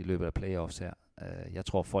skabt i løbet af playoffs her. Jeg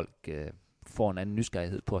tror, folk får en anden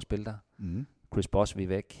nysgerrighed på at spille der. Chris Bosh, vi er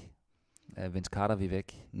væk. Vince Carter, vi er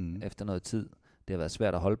væk efter noget tid. Det har været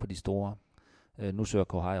svært at holde på de store. Nu søger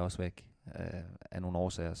Kawhi også væk af nogle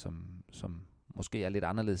årsager, som måske er lidt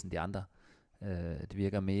anderledes end de andre. Det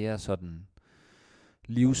virker mere sådan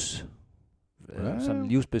sådan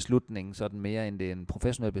livsbeslutning, sådan mere end det er en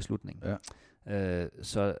professionel beslutning. Ja.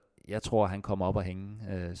 Så jeg tror, han kommer op og hænge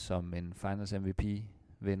som en Finals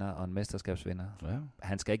MVP-vinder og en mesterskabsvinder. Ja.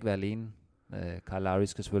 Han skal ikke være alene. Kyle Lowry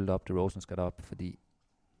skal selvfølgelig op, DeRozan skal derop, fordi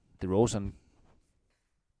DeRozan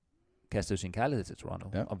kaster jo sin kærlighed til Toronto,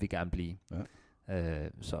 og vil gerne blive. Ja.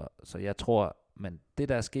 Så jeg tror, men det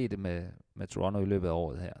der er sket med Toronto i løbet af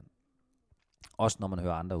året her, også når man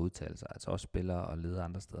hører andre udtalelser, altså også spillere og ledere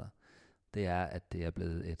andre steder, det er, at det er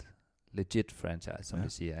blevet et legit franchise, som vi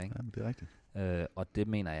siger. Ikke? Ja, det er rigtigt. Og det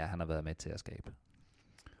mener jeg, han har været med til at skabe.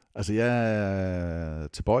 Altså jeg er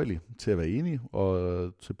tilbøjelig til at være enig,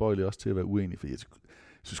 og tilbøjelig også til at være uenig, for jeg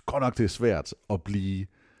synes godt nok, det er svært at blive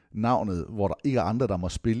navnet, hvor der ikke er andre, der må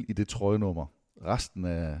spille i det trøjenummer resten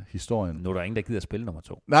af historien. Nu er der ingen, der gider at spille nummer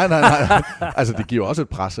 2. Nej. Altså det giver også et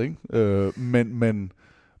pres, ikke?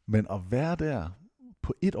 Men at være der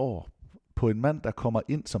på et år, på en mand, der kommer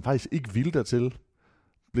ind, som faktisk ikke ville dertil,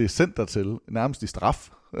 blev sendt dertil, nærmest i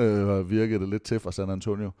straf, virkede det lidt til for San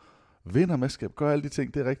Antonio, vinder mesterskab, gør alle de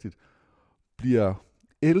ting, det er rigtigt, bliver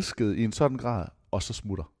elsket i en sådan grad, og så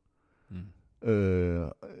smutter.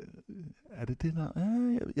 Er det det der?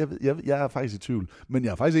 Jeg er faktisk i tvivl, men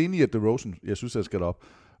jeg er faktisk enig i, at DeRozan, jeg synes, jeg skal derop.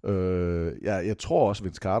 Jeg tror også,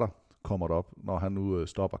 Vince Carter kommer derop, når han nu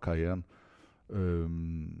stopper karrieren.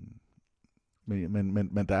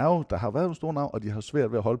 Men der har været en stor navn, og de har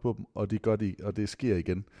svært ved at holde på dem, og og det sker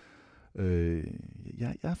igen.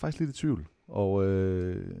 Jeg er faktisk lidt i tvivl, og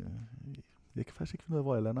jeg kan faktisk ikke finde ud af,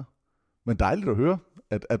 hvor jeg lander. Men dejligt at høre,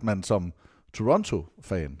 at man som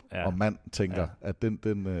Toronto-fan og mand tænker, at den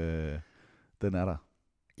er der.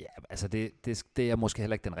 Ja, altså det er måske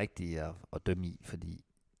heller ikke den rigtige at dømme i, fordi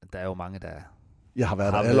der er jo mange, der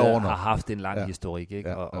har haft en lang historik,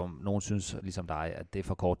 ikke? Og nogen synes, ligesom dig, at det er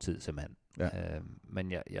for kort tid simpelthen. Ja.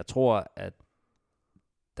 Men jeg tror, at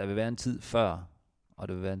der vil være en tid før, og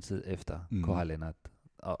der vil være en tid efter Kawhi Leonard.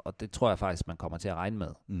 Og det tror jeg faktisk, man kommer til at regne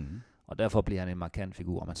med. Og derfor bliver han en markant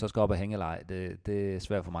figur. Man så skal op og hængelej, det er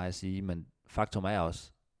svært for mig at sige, men faktum er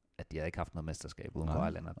også, at de har ikke haft noget mesterskab uden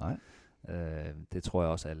Kawhi Leonard. Det tror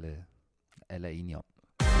jeg også, alle er enige om.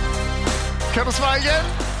 Kan du svare igen?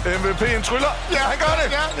 MVP'en tryller. Ja, han gør det.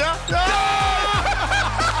 Ja.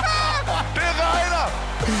 Det regner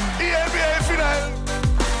i NBA-finalen.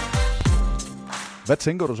 Hvad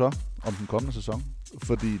tænker du så om den kommende sæson?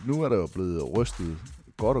 Fordi nu er der jo blevet rystet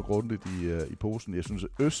godt og grundigt i posen. Jeg synes, at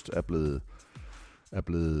Øst er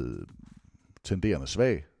blevet tenderende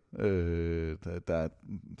svag. Der er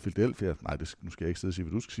Philadelphia, nu skal jeg ikke sidde og sige,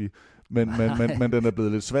 hvad du skal sige, men den er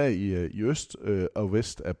blevet lidt svag i Øst, og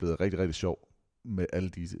Vest er blevet rigtig, rigtig sjov med alle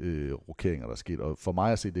de rokeringer, der er sket. Og for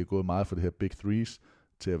mig at se, det er gået meget for det her Big Threes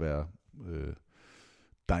til at være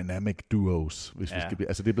dynamic duos, hvis vi skal blive.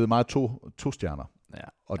 Altså det er blevet meget to stjerner,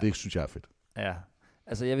 og det synes jeg er fedt. Ja,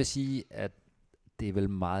 altså jeg vil sige, at det er vel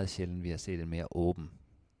meget sjældent, vi har set en mere åben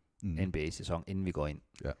NBA-sæson, inden vi går ind.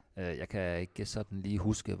 Ja. Jeg kan ikke sådan lige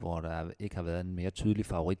huske, hvor der ikke har været en mere tydelig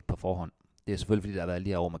favorit på forhånd. Det er selvfølgelig, fordi der har været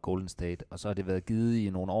lige over med Golden State, og så har det været givet i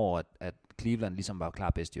nogle år, at Cleveland ligesom var klar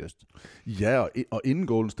bedst i Øst. Ja, og inden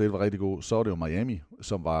Golden State var rigtig god, så var det jo Miami,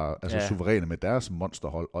 som var suveræne med deres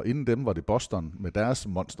monsterhold, og inden dem var det Boston med deres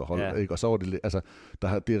monsterhold, ikke? Og så var det altså,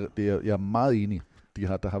 jeg er meget enig.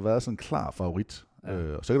 Der har været sådan en klar favorit.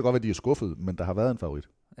 Så kan det godt være, at de er skuffet, men der har været en favorit.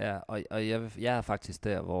 Ja, og jeg er faktisk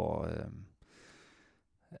der,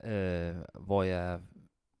 hvor jeg...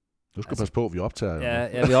 Du skal passe på, vi optager.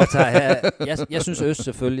 Ja, vi optager her. Jeg synes, Øst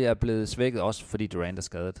selvfølgelig er blevet svækket, også fordi Durant er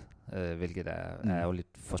skadet, hvilket er jo lidt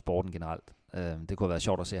for sporten generelt. Det kunne have været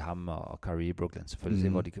sjovt at se ham og Kyrie i Brooklyn,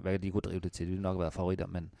 selvfølgelig, hvad de kunne drive det til. Det ville nok have været favoritter,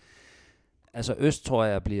 men altså Øst, tror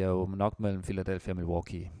jeg, bliver jo nok mellem Philadelphia og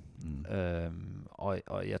Milwaukee.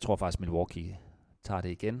 Og jeg tror faktisk, Milwaukee tager det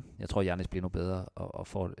igen. Jeg tror, Giannis bliver nu bedre og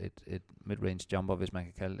får et mid-range jumper, hvis man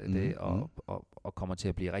kan kalde det, og kommer til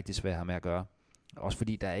at blive rigtig svær her med at gøre. Også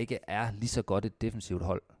fordi der ikke er lige så godt et defensivt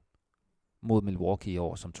hold mod Milwaukee i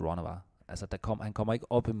år, som Toronto var. Altså han kommer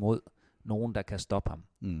ikke op imod nogen, der kan stoppe ham.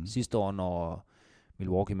 Sidste år, når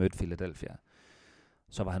Milwaukee mødte Philadelphia,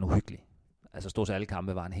 så var han uhyggelig. Altså stort set alle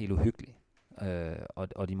kampe var han helt uhyggelig.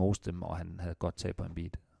 Og de moste dem, og han havde godt tag på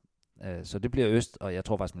Embiid. Så det bliver øst, og jeg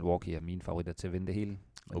tror faktisk, Milwaukee er mine favoritter til at vinde det hele.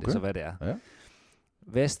 Men det er så, hvad det er. Ja.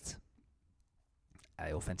 Vest er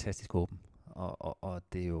jo fantastisk åben. Og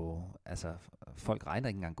det er jo, altså, folk regner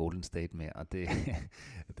ikke engang Golden State med, og det,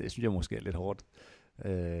 det synes jeg måske er lidt hårdt.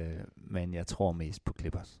 Men jeg tror mest på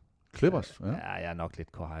Clippers. Clippers? Ja. Jeg er nok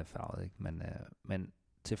lidt Kawhi-farvet, ikke? Men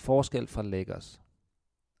til forskel fra Lakers,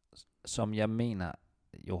 som jeg mener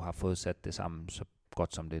jo har fået sat det sammen så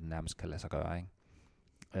godt, som det nærmest kan lade sig gøre, ikke?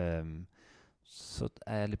 Så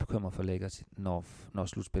er jeg lidt bekymret for Lakers, når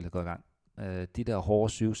slutspillet går i gang. De der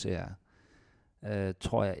hårde 7-serier,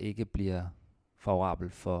 tror jeg ikke bliver favorabel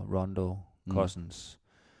for Rondo, Cousins,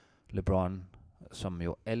 LeBron, som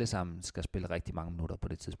jo alle sammen skal spille rigtig mange minutter på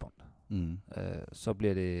det tidspunkt. Så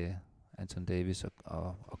bliver det Anthony Davis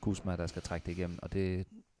og Kuzma, der skal trække det igennem, og det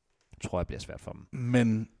tror jeg bliver svært for dem.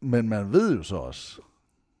 Men man ved jo så også,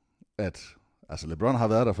 at altså LeBron har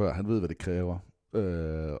været der før, han ved, hvad det kræver.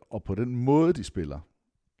 Og på den måde, de spiller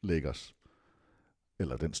Lakers,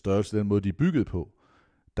 eller den størrelse, den måde, de er bygget på,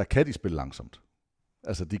 der kan de spille langsomt.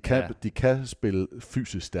 Altså, de kan spille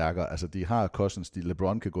fysisk stærkere. Altså, de har Cousins,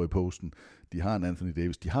 LeBron kan gå i posten, de har en Anthony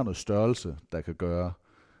Davis, de har noget størrelse, der kan gøre,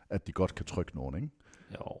 at de godt kan trykke nogen, ikke?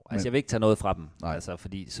 Jo, altså jeg vil ikke tage noget fra dem, altså,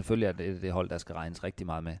 fordi selvfølgelig er det hold, der skal regnes rigtig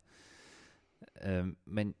meget med.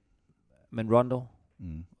 Men Rondo,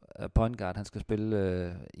 point guard, han skal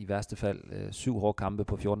spille i værste fald 7 hårde kampe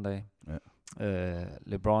på 14 dage. Ja.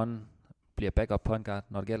 LeBron bliver backup point guard,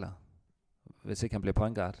 når det gælder. Hvis ikke han bliver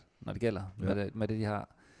point guard, når det gælder, med det de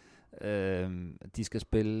har.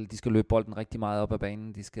 De skal løbe bolden rigtig meget op ad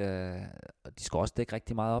banen. De skal også dække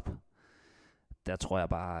rigtig meget op. Der tror jeg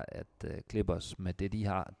bare, at Clippers med det de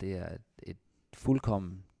har, det er et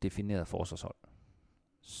fuldkommen defineret forsvarshold,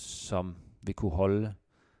 som vil kunne holde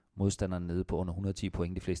modstanderne nede på under 110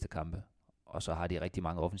 point de fleste kampe. Og så har de rigtig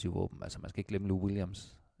mange offensive våben. Altså man skal ikke glemme Lou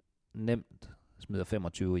Williams. Nemt smider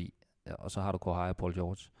 25 i. Og så har du Kawhi og Paul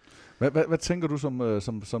George. Hvad tænker du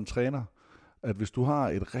som træner, at hvis du har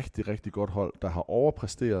et rigtig, rigtig godt hold, der har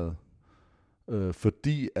overpræsteret,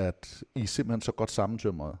 fordi at I simpelthen så godt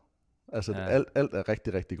sammentømret, altså alt er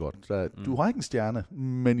rigtig, rigtig godt. Så, du har ikke en stjerne,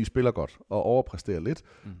 men I spiller godt, og overpræsterer lidt,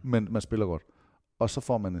 men man spiller godt. Og så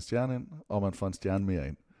får man en stjerne ind, og man får en stjerne mere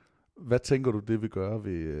ind. Hvad tænker du, det vil gøre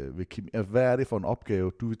ved Kim? Hvad er det for en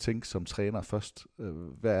opgave, du vil tænke som træner først?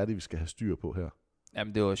 Hvad er det, vi skal have styr på her?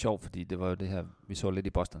 Jamen, det var sjovt, fordi det var jo det her, vi så lidt i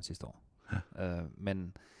Boston sidste år. Ja.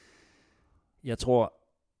 Men jeg tror,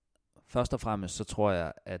 først og fremmest, så tror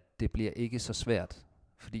jeg, at det bliver ikke så svært,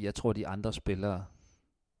 fordi jeg tror, de andre spillere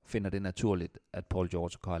finder det naturligt, at Paul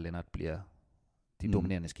George og Kawhi Leonard bliver de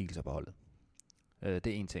dominerende skikkelser på holdet. Det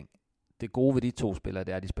er en ting. Det gode ved de to spillere,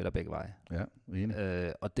 det er, at de spiller begge veje. Ja,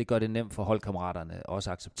 enig. Og det gør det nemt for holdkammeraterne også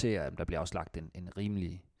at acceptere, at der bliver også lagt en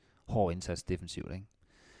rimelig hård indsats defensivt,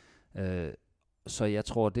 ikke? Så jeg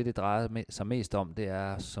tror, det drejer sig mest om, det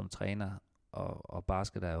er som træner, og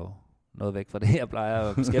basket er jo noget væk fra det, jeg plejer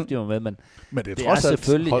at beskæftige mig med, men det er trods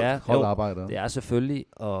alt holdarbejde. Det er selvfølgelig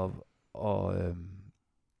at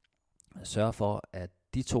sørge for, at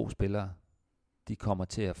de to spillere, de kommer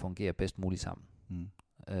til at fungere bedst muligt sammen.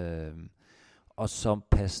 Og så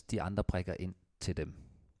passe de andre brikker ind til dem.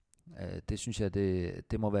 Det synes jeg,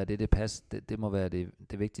 det må være det må være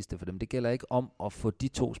det vigtigste for dem. Det gælder ikke om at få de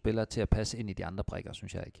to spillere til at passe ind i de andre brikker,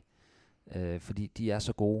 synes jeg ikke. Fordi de er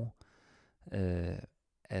så gode,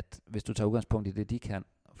 at hvis du tager udgangspunkt i det, de kan,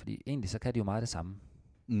 fordi egentlig så kan de jo meget det samme.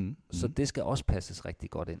 Så det skal også passes rigtig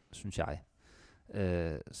godt ind, synes jeg.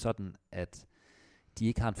 Sådan at de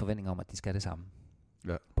ikke har en forventning om, at de skal det samme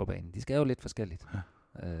på banen. De skal jo lidt forskelligt. Ja.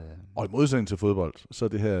 Og i modsætning til fodbold, så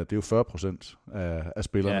det her, det er jo 40% af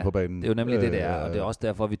spillerne på banen. Det er jo nemlig det er, og det er også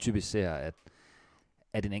derfor, vi typisk ser,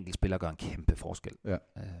 at en enkelt spiller gør en kæmpe forskel. Ja.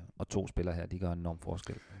 Og to spillere her, de gør en enorm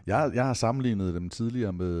forskel. Jeg har sammenlignet dem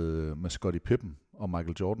tidligere med Scottie Pippen og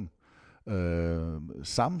Michael Jordan.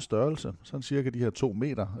 Samme størrelse, sådan cirka de her 2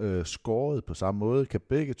 meter, skåret på samme måde, kan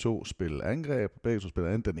begge to spille angreb, begge to spiller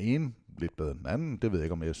anden. Den ene lidt bedre end den anden, det ved jeg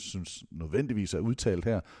ikke, om jeg synes nødvendigvis er udtalt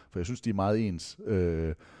her, for jeg synes, de er meget ens.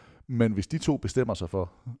 Men hvis de to bestemmer sig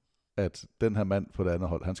for, at den her mand på det andet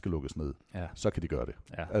hold, han skal lukkes ned, så kan de gøre det.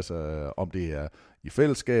 Ja. Altså, om det er i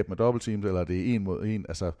fællesskab med dobbeltteams, eller det er en mod en,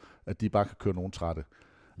 altså, at de bare kan køre nogen trætte.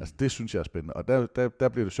 Altså, det synes jeg er spændende. Og der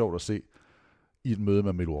bliver det sjovt at se i et møde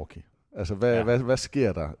med Milwaukee. Altså, hvad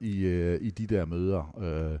sker der i de der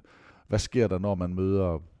møder? Hvad sker der, når man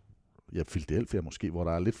møder Philadelphia måske, hvor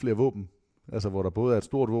der er lidt flere våben? Altså, hvor der både er et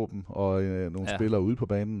stort våben og nogle spillere ude på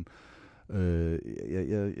banen.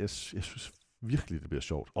 Jeg synes virkelig, det bliver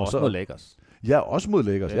sjovt. Og også mod Lakers. Ja, også mod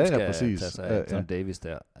Lakers. Ja, præcis. Tage sig af Tom Davis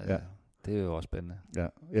der. Ja. Det er jo også spændende.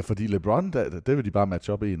 Ja, fordi LeBron, der vil de bare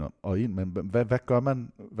matche op en og en, men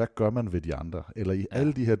hvad gør man ved de andre? Eller i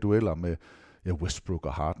alle de her dueller med Westbrook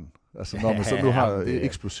og Harden. Altså når man så nu har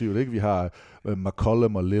eksplosivt, ikke? Vi har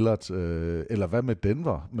McCollum og Lillard, eller hvad med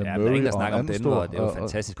Denver? Med Murray der er ingen, der og snakker om Denver, store, det er jo et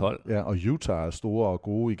fantastisk hold. Ja, og Utah er store og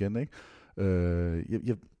gode igen, ikke?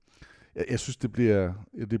 Jeg synes, det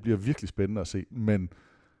bliver virkelig spændende at se, men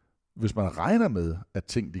hvis man regner med, at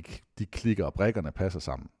ting de klikker og brækkerne passer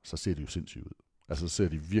sammen, så ser det jo sindssygt ud. Altså, så ser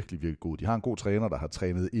de virkelig, virkelig gode. De har en god træner, der har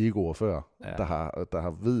trænet egoer før, der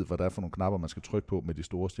har ved, hvad der er for nogle knapper, man skal trykke på med de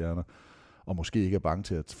store stjerner, og måske ikke er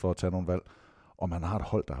bange for at tage nogle valg. Og man har et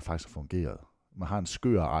hold, der faktisk har fungeret. Man har en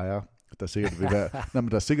skør ejer,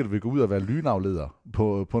 der sikkert vil gå ud og være lynafleder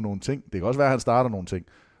på nogle ting. Det kan også være, at han starter nogle ting,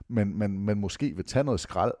 men måske vil tage noget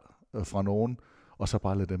skrald fra nogen, og så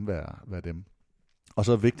bare lade dem være dem. Og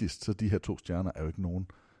så vigtigst, så de her 2 stjerner er jo ikke nogen,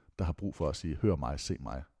 der har brug for at sige, hør mig, se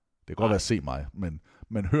mig. Det kan godt være se mig,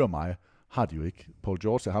 men hør mig har de jo ikke. Paul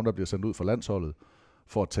George er ham, der bliver sendt ud fra landsholdet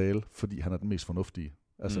for at tale, fordi han er den mest fornuftige.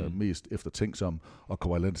 Altså mest eftertænksom, og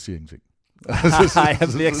Kawhi Leonard siger ingenting. Nej, han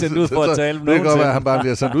bliver ikke sendt ud for at tale. Det kan godt være, at han bare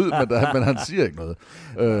bliver sendt ud, men han siger ikke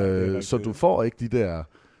noget. Så du får ikke de der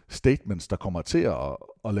statements, der kommer til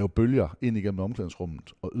at lave bølger ind igennem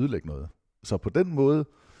omklædningsrummet og ødelægge noget. Så på den måde,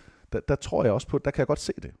 der tror jeg også på, der kan jeg godt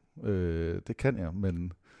se det. Det kan jeg,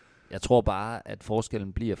 men... Jeg tror bare, at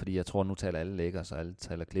forskellen bliver, fordi jeg tror, nu taler alle Lakers, og alle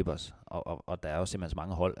taler Clippers, og der er jo simpelthen så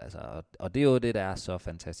mange hold. Altså, og det er jo det, der er så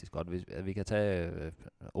fantastisk godt. Vi kan tage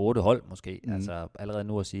 8 hold måske, altså allerede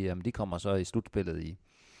nu at sige, at de kommer så i slutspillet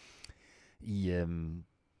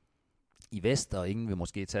i vest, og ingen vil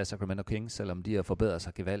måske tage Sacramento Kings, selvom de har forbedret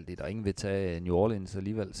sig gevaldigt, og ingen vil tage New Orleans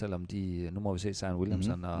alligevel, selvom de, nu må vi se Zion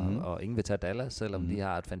Williamson, og ingen vil tage Dallas, selvom de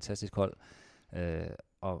har et fantastisk hold.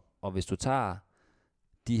 Og hvis du tager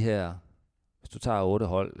de her, hvis du tager 8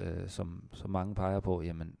 hold, som mange peger på,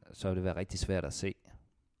 jamen, så vil det være rigtig svært at se,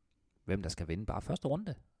 hvem der skal vinde bare første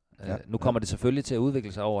runde. Nu kommer det selvfølgelig til at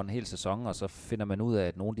udvikle sig over en hel sæson, og så finder man ud af,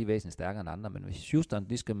 at nogle de er væsentligt stærkere end andre, men hvis Houston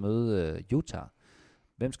de skal møde Utah,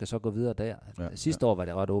 hvem skal så gå videre der? Sidste år var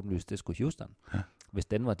det ret åbenlyst, det skulle Houston. Hvis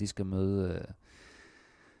Denver de skal møde,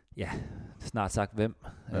 snart sagt hvem,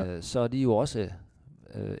 så er de jo også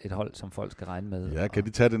et hold, som folk skal regne med. Ja, kan de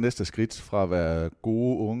tage det næste skridt fra at være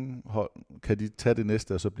gode unge hold? Kan de tage det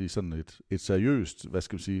næste og så blive sådan et seriøst, hvad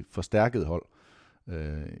skal vi sige, forstærket hold?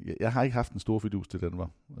 Jeg har ikke haft en stor fidus til Denver,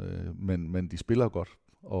 men de spiller godt,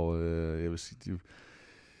 og jeg vil sige,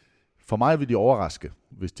 for mig vil de overraske,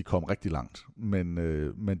 hvis de kommer rigtig langt,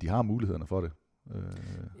 men de har mulighederne for det.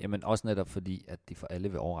 Jamen også netop fordi, at de for alle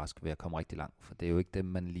vil overraske ved at komme rigtig langt, for det er jo ikke dem,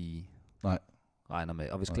 man lige regner med.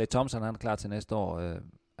 Og hvis Klay Thompson er klar til næste år,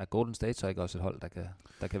 er Golden State så ikke også et hold,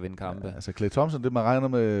 der kan vinde kampe? Ja, altså Klay Thompson, det man regner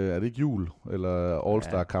med, er det ikke jul eller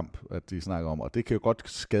All-Star-kamp, at de snakker om, og det kan jo godt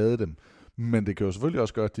skade dem, men det kan jo selvfølgelig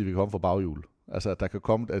også gøre, at de vil komme fra baghjul. Altså at det kan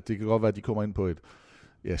godt være, at de kommer ind på et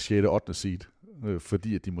 6. og 8. seed,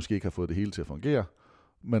 fordi at de måske ikke har fået det hele til at fungere.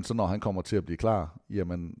 Men så når han kommer til at blive klar,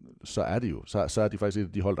 jamen, så er de jo, så er de faktisk et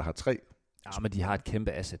af de hold, der har 3. Ja, men de har et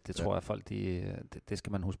kæmpe asset. Det tror jeg, folk, det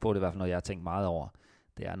skal man huske på. Det er i hvert fald noget, jeg har tænkt meget over.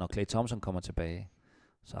 Det er, når Klay Thompson kommer tilbage,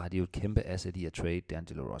 så har de jo et kæmpe asset i at trade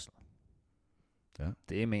D'Angelo Russell. Ja.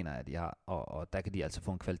 Det mener jeg, at de har. Og der kan de altså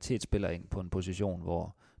få en kvalitetsspiller ind på en position,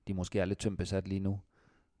 hvor de måske er lidt tyndt besat lige nu,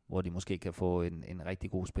 hvor de måske kan få en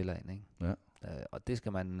rigtig god spiller ind, ikke? Ja. Og det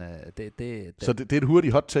skal man... Så det er et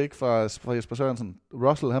hurtigt hot take fra Jesper Sørensen.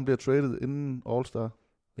 Russell, han bliver traded inden All-Star.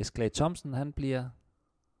 Hvis Klay Thompson,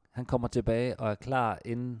 han kommer tilbage og er klar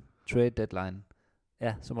inden trade deadline,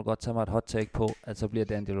 ja, så må du godt tage mig et hot take på, at så bliver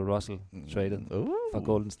D'Angelo Russell traded fra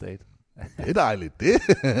Golden State. Det er dejligt.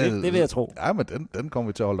 Det vil jeg tro. Ja, men den kommer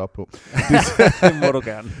vi til at holde op på. Det må du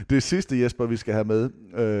gerne. Det sidste, Jesper, vi skal have med.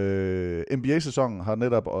 NBA-sæsonen har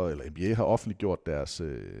NBA har offentliggjort deres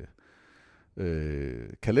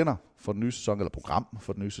kalender for den nye sæson, eller program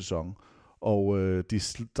for den nye sæson. Og de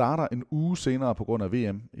starter en uge senere på grund af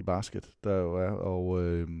VM i basket, der jo er, og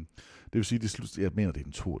det vil sige, jeg mener, det er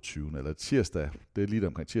den 22. eller tirsdag, det er lige der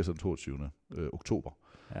omkring tirsdag den 22. oktober,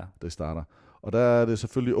 det starter. Og der er det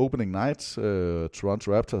selvfølgelig opening night.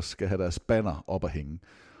 Toronto Raptors skal have deres banner op at hænge.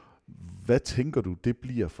 Hvad tænker du, det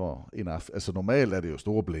bliver for en aften? Altså normalt er det jo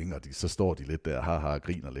store bling, og så står de lidt der, og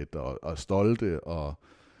griner lidt, og er stolte,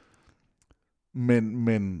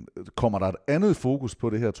 Men kommer der et andet fokus på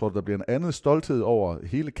det her? Tror du, der bliver en anden stolthed over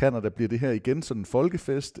hele Canada? Bliver det her igen sådan en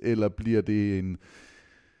folkefest, eller bliver det en...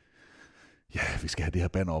 Ja, vi skal have det her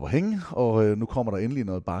banner op at hænge, og nu kommer der endelig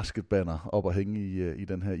noget basketbanner op at hænge i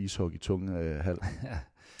den her ishockey-tunge hal.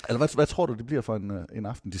 Altså, hvad tror du, det bliver for en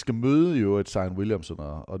aften? De skal møde jo et Zion Williamson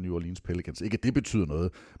og New Orleans Pelicans. Ikke at det betyder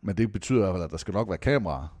noget, men det betyder, at der skal nok være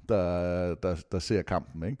kameraer, der ser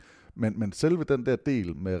kampen, ikke? Men selve den der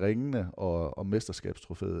del med ringene og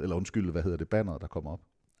mesterskabstrofæet, eller undskyld, hvad hedder det, banneret, der kommer op?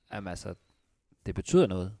 Jamen altså, det betyder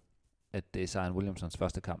noget, at det er Zion Williamsons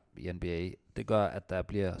første kamp i NBA. Det gør, at der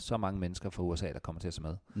bliver så mange mennesker fra USA, der kommer til at se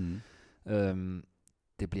med.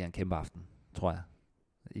 Det bliver en kæmpe aften, tror jeg,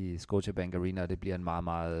 i Scotiabank Arena, og det bliver en meget,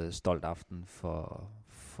 meget stolt aften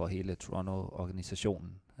for hele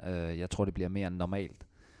Toronto-organisationen. Jeg tror, det bliver mere end normalt.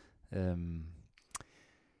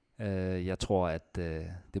 Jeg tror, at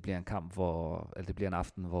det bliver en kamp, det bliver en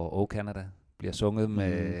aften, hvor O Canada bliver sunget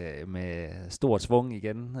med stort svung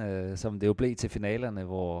igen, som det jo blev til finalerne,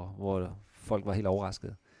 hvor folk var helt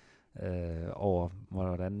overrasket over,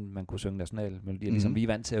 hvordan man kunne synge nationalmelodier, ligesom vi er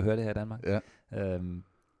vant til at høre det her i Danmark. Ja.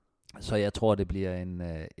 Så jeg tror, det bliver en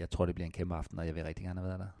kæmpe aften, og jeg vil rigtig gerne have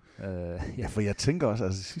været der. Ja, for jeg tænker også,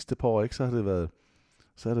 altså de sidste par år, ikke, så har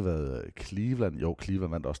det været Cleveland. Jo,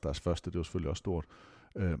 Cleveland vandt også deres første, det var selvfølgelig også stort.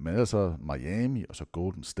 Men ellers så Miami, og så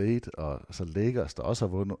Golden State, og så Lakers, der også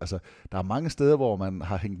har vundet. Altså, der er mange steder, hvor man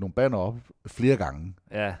har hængt nogle banner op flere gange.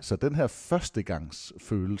 Ja. Så den her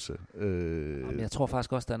førstegangsfølelse... Jeg tror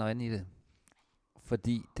faktisk også, der er noget andet i det.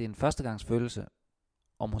 Fordi det er en førstegangsfølelse,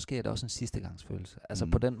 og måske er det også en sidstegangsfølelse. Altså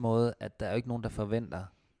på den måde, at der er jo ikke nogen, der forventer,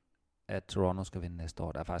 at Toronto skal vinde næste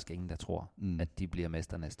år. Der er faktisk ingen, der tror, at de bliver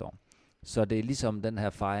mester næste år. Så det er ligesom den her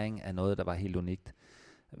fejring af noget, der var helt unikt.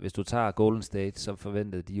 Hvis du tager Golden State, så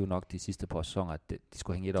forventede de jo nok de sidste par sæsoner, at de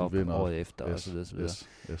skulle hænge et op året efter, og så videre.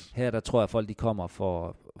 Yes. Her der tror jeg, at folk de kommer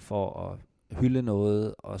for at hylde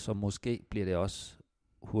noget, og så måske bliver det også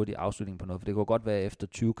hurtig afslutning på noget. For det kunne godt være efter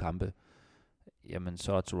 20 kampe, jamen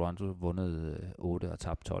så har Toronto vundet 8 og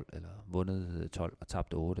tabt 12, eller vundet 12 og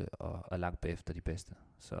tabt 8, og er langt bagefter de bedste.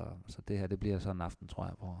 Så det her, det bliver sådan en aften, tror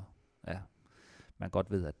jeg, hvor man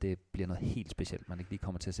godt ved, at det bliver noget helt specielt, man ikke lige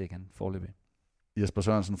kommer til at se igen foreløbig. Jesper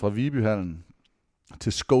Sørensen fra Vibyhallen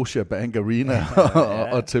til Scotiabank Arena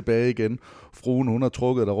og tilbage igen. Fruen, hun har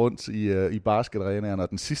trukket der rundt i basketarenaen, og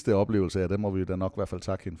den sidste oplevelse af det må vi da nok i hvert fald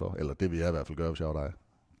takke hende for. Eller det vil jeg i hvert fald gøre, hvis jeg var dig.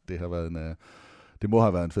 Det må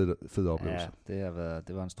have været en fed oplevelse. Ja,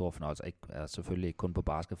 det var en stor fornøjelse. Selvfølgelig ikke kun på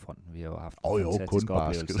basketfronten. Vi har jo haft en fantastisk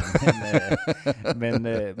oplevelse.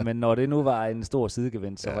 Men når det nu var en stor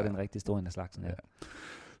sidegevinst, så var det en rigtig stor en af slagsen. Ja.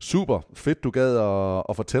 Super. Fedt, du gad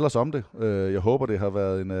at fortælle os om det. Jeg håber, det har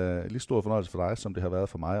været en lige stor fornøjelse for dig, som det har været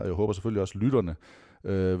for mig. Og jeg håber selvfølgelig også, lytterne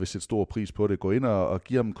vil sætte stor pris på det. Gå ind og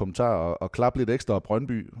give dem en kommentar og klap lidt ekstra af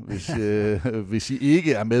Brøndby, hvis I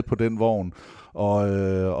ikke er med på den vogn.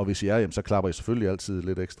 Og hvis I er, så klapper I selvfølgelig altid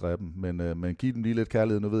lidt ekstra af dem. Men giv dem lige lidt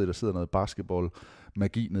kærlighed. Nu ved I, der sidder noget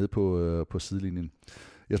basketball-magi nede på sidelinjen.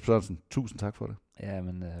 Jesper Sørensen, tusind tak for det. Ja,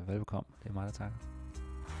 men velbekomme. Det er mig, der takker.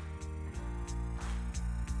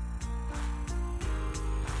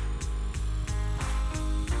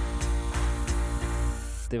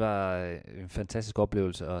 Det var en fantastisk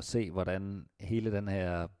oplevelse at se, hvordan hele den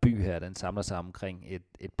her by her, den samler sig omkring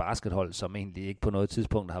et baskethold, som egentlig ikke på noget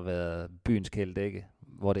tidspunkt har været byens kæledække,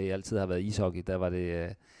 hvor det altid har været ishockey. Der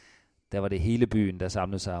var det hele byen, der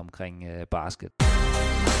samlede sig omkring basket.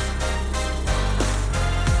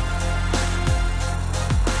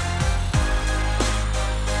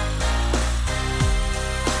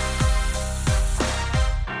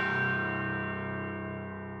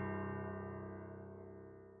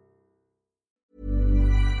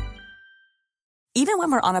 Even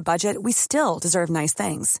when we're on a budget, we still deserve nice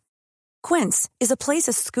things. Quince is a place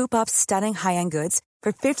to scoop up stunning high-end goods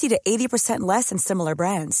for 50 to 80% less than similar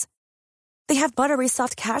brands. They have buttery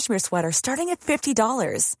soft cashmere sweaters starting at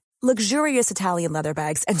 $50, luxurious Italian leather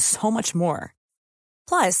bags, and so much more.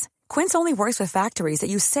 Plus, Quince only works with factories that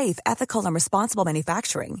use safe, ethical, and responsible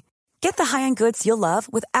manufacturing. Get the high-end goods you'll love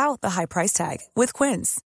without the high price tag with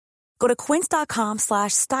Quince. Go to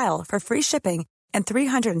quince.com/style for free shipping and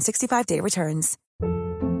 365-day returns.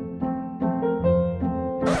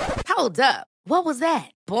 Hold up. What was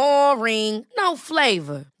that? Boring. No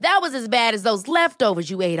flavor. That was as bad as those leftovers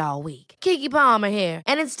you ate all week. Keke Palmer here,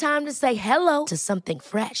 and it's time to say hello to something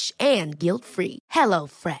fresh and guilt-free. Hello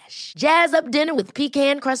Fresh. Jazz up dinner with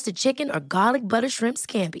pecan-crusted chicken or garlic butter shrimp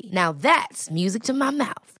scampi. Now that's music to my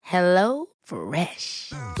mouth. Hello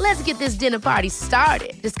Fresh. Let's get this dinner party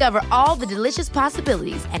started. Discover all the delicious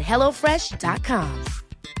possibilities at HelloFresh.com.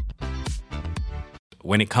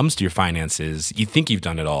 When it comes to your finances, you think you've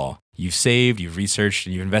done it all. You've saved, you've researched,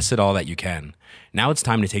 and you've invested all that you can. Now it's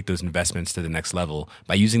time to take those investments to the next level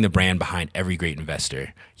by using the brand behind every great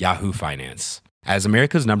investor, Yahoo Finance. As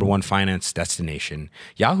America's #1 finance destination,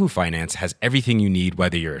 Yahoo Finance has everything you need,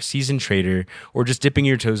 whether you're a seasoned trader or just dipping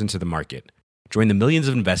your toes into the market. Join the millions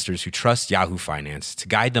of investors who trust Yahoo Finance to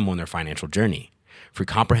guide them on their financial journey. For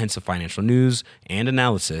comprehensive financial news and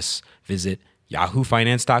analysis, visit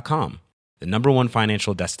yahoofinance.com, the #1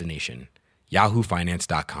 financial destination,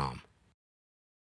 yahoofinance.com.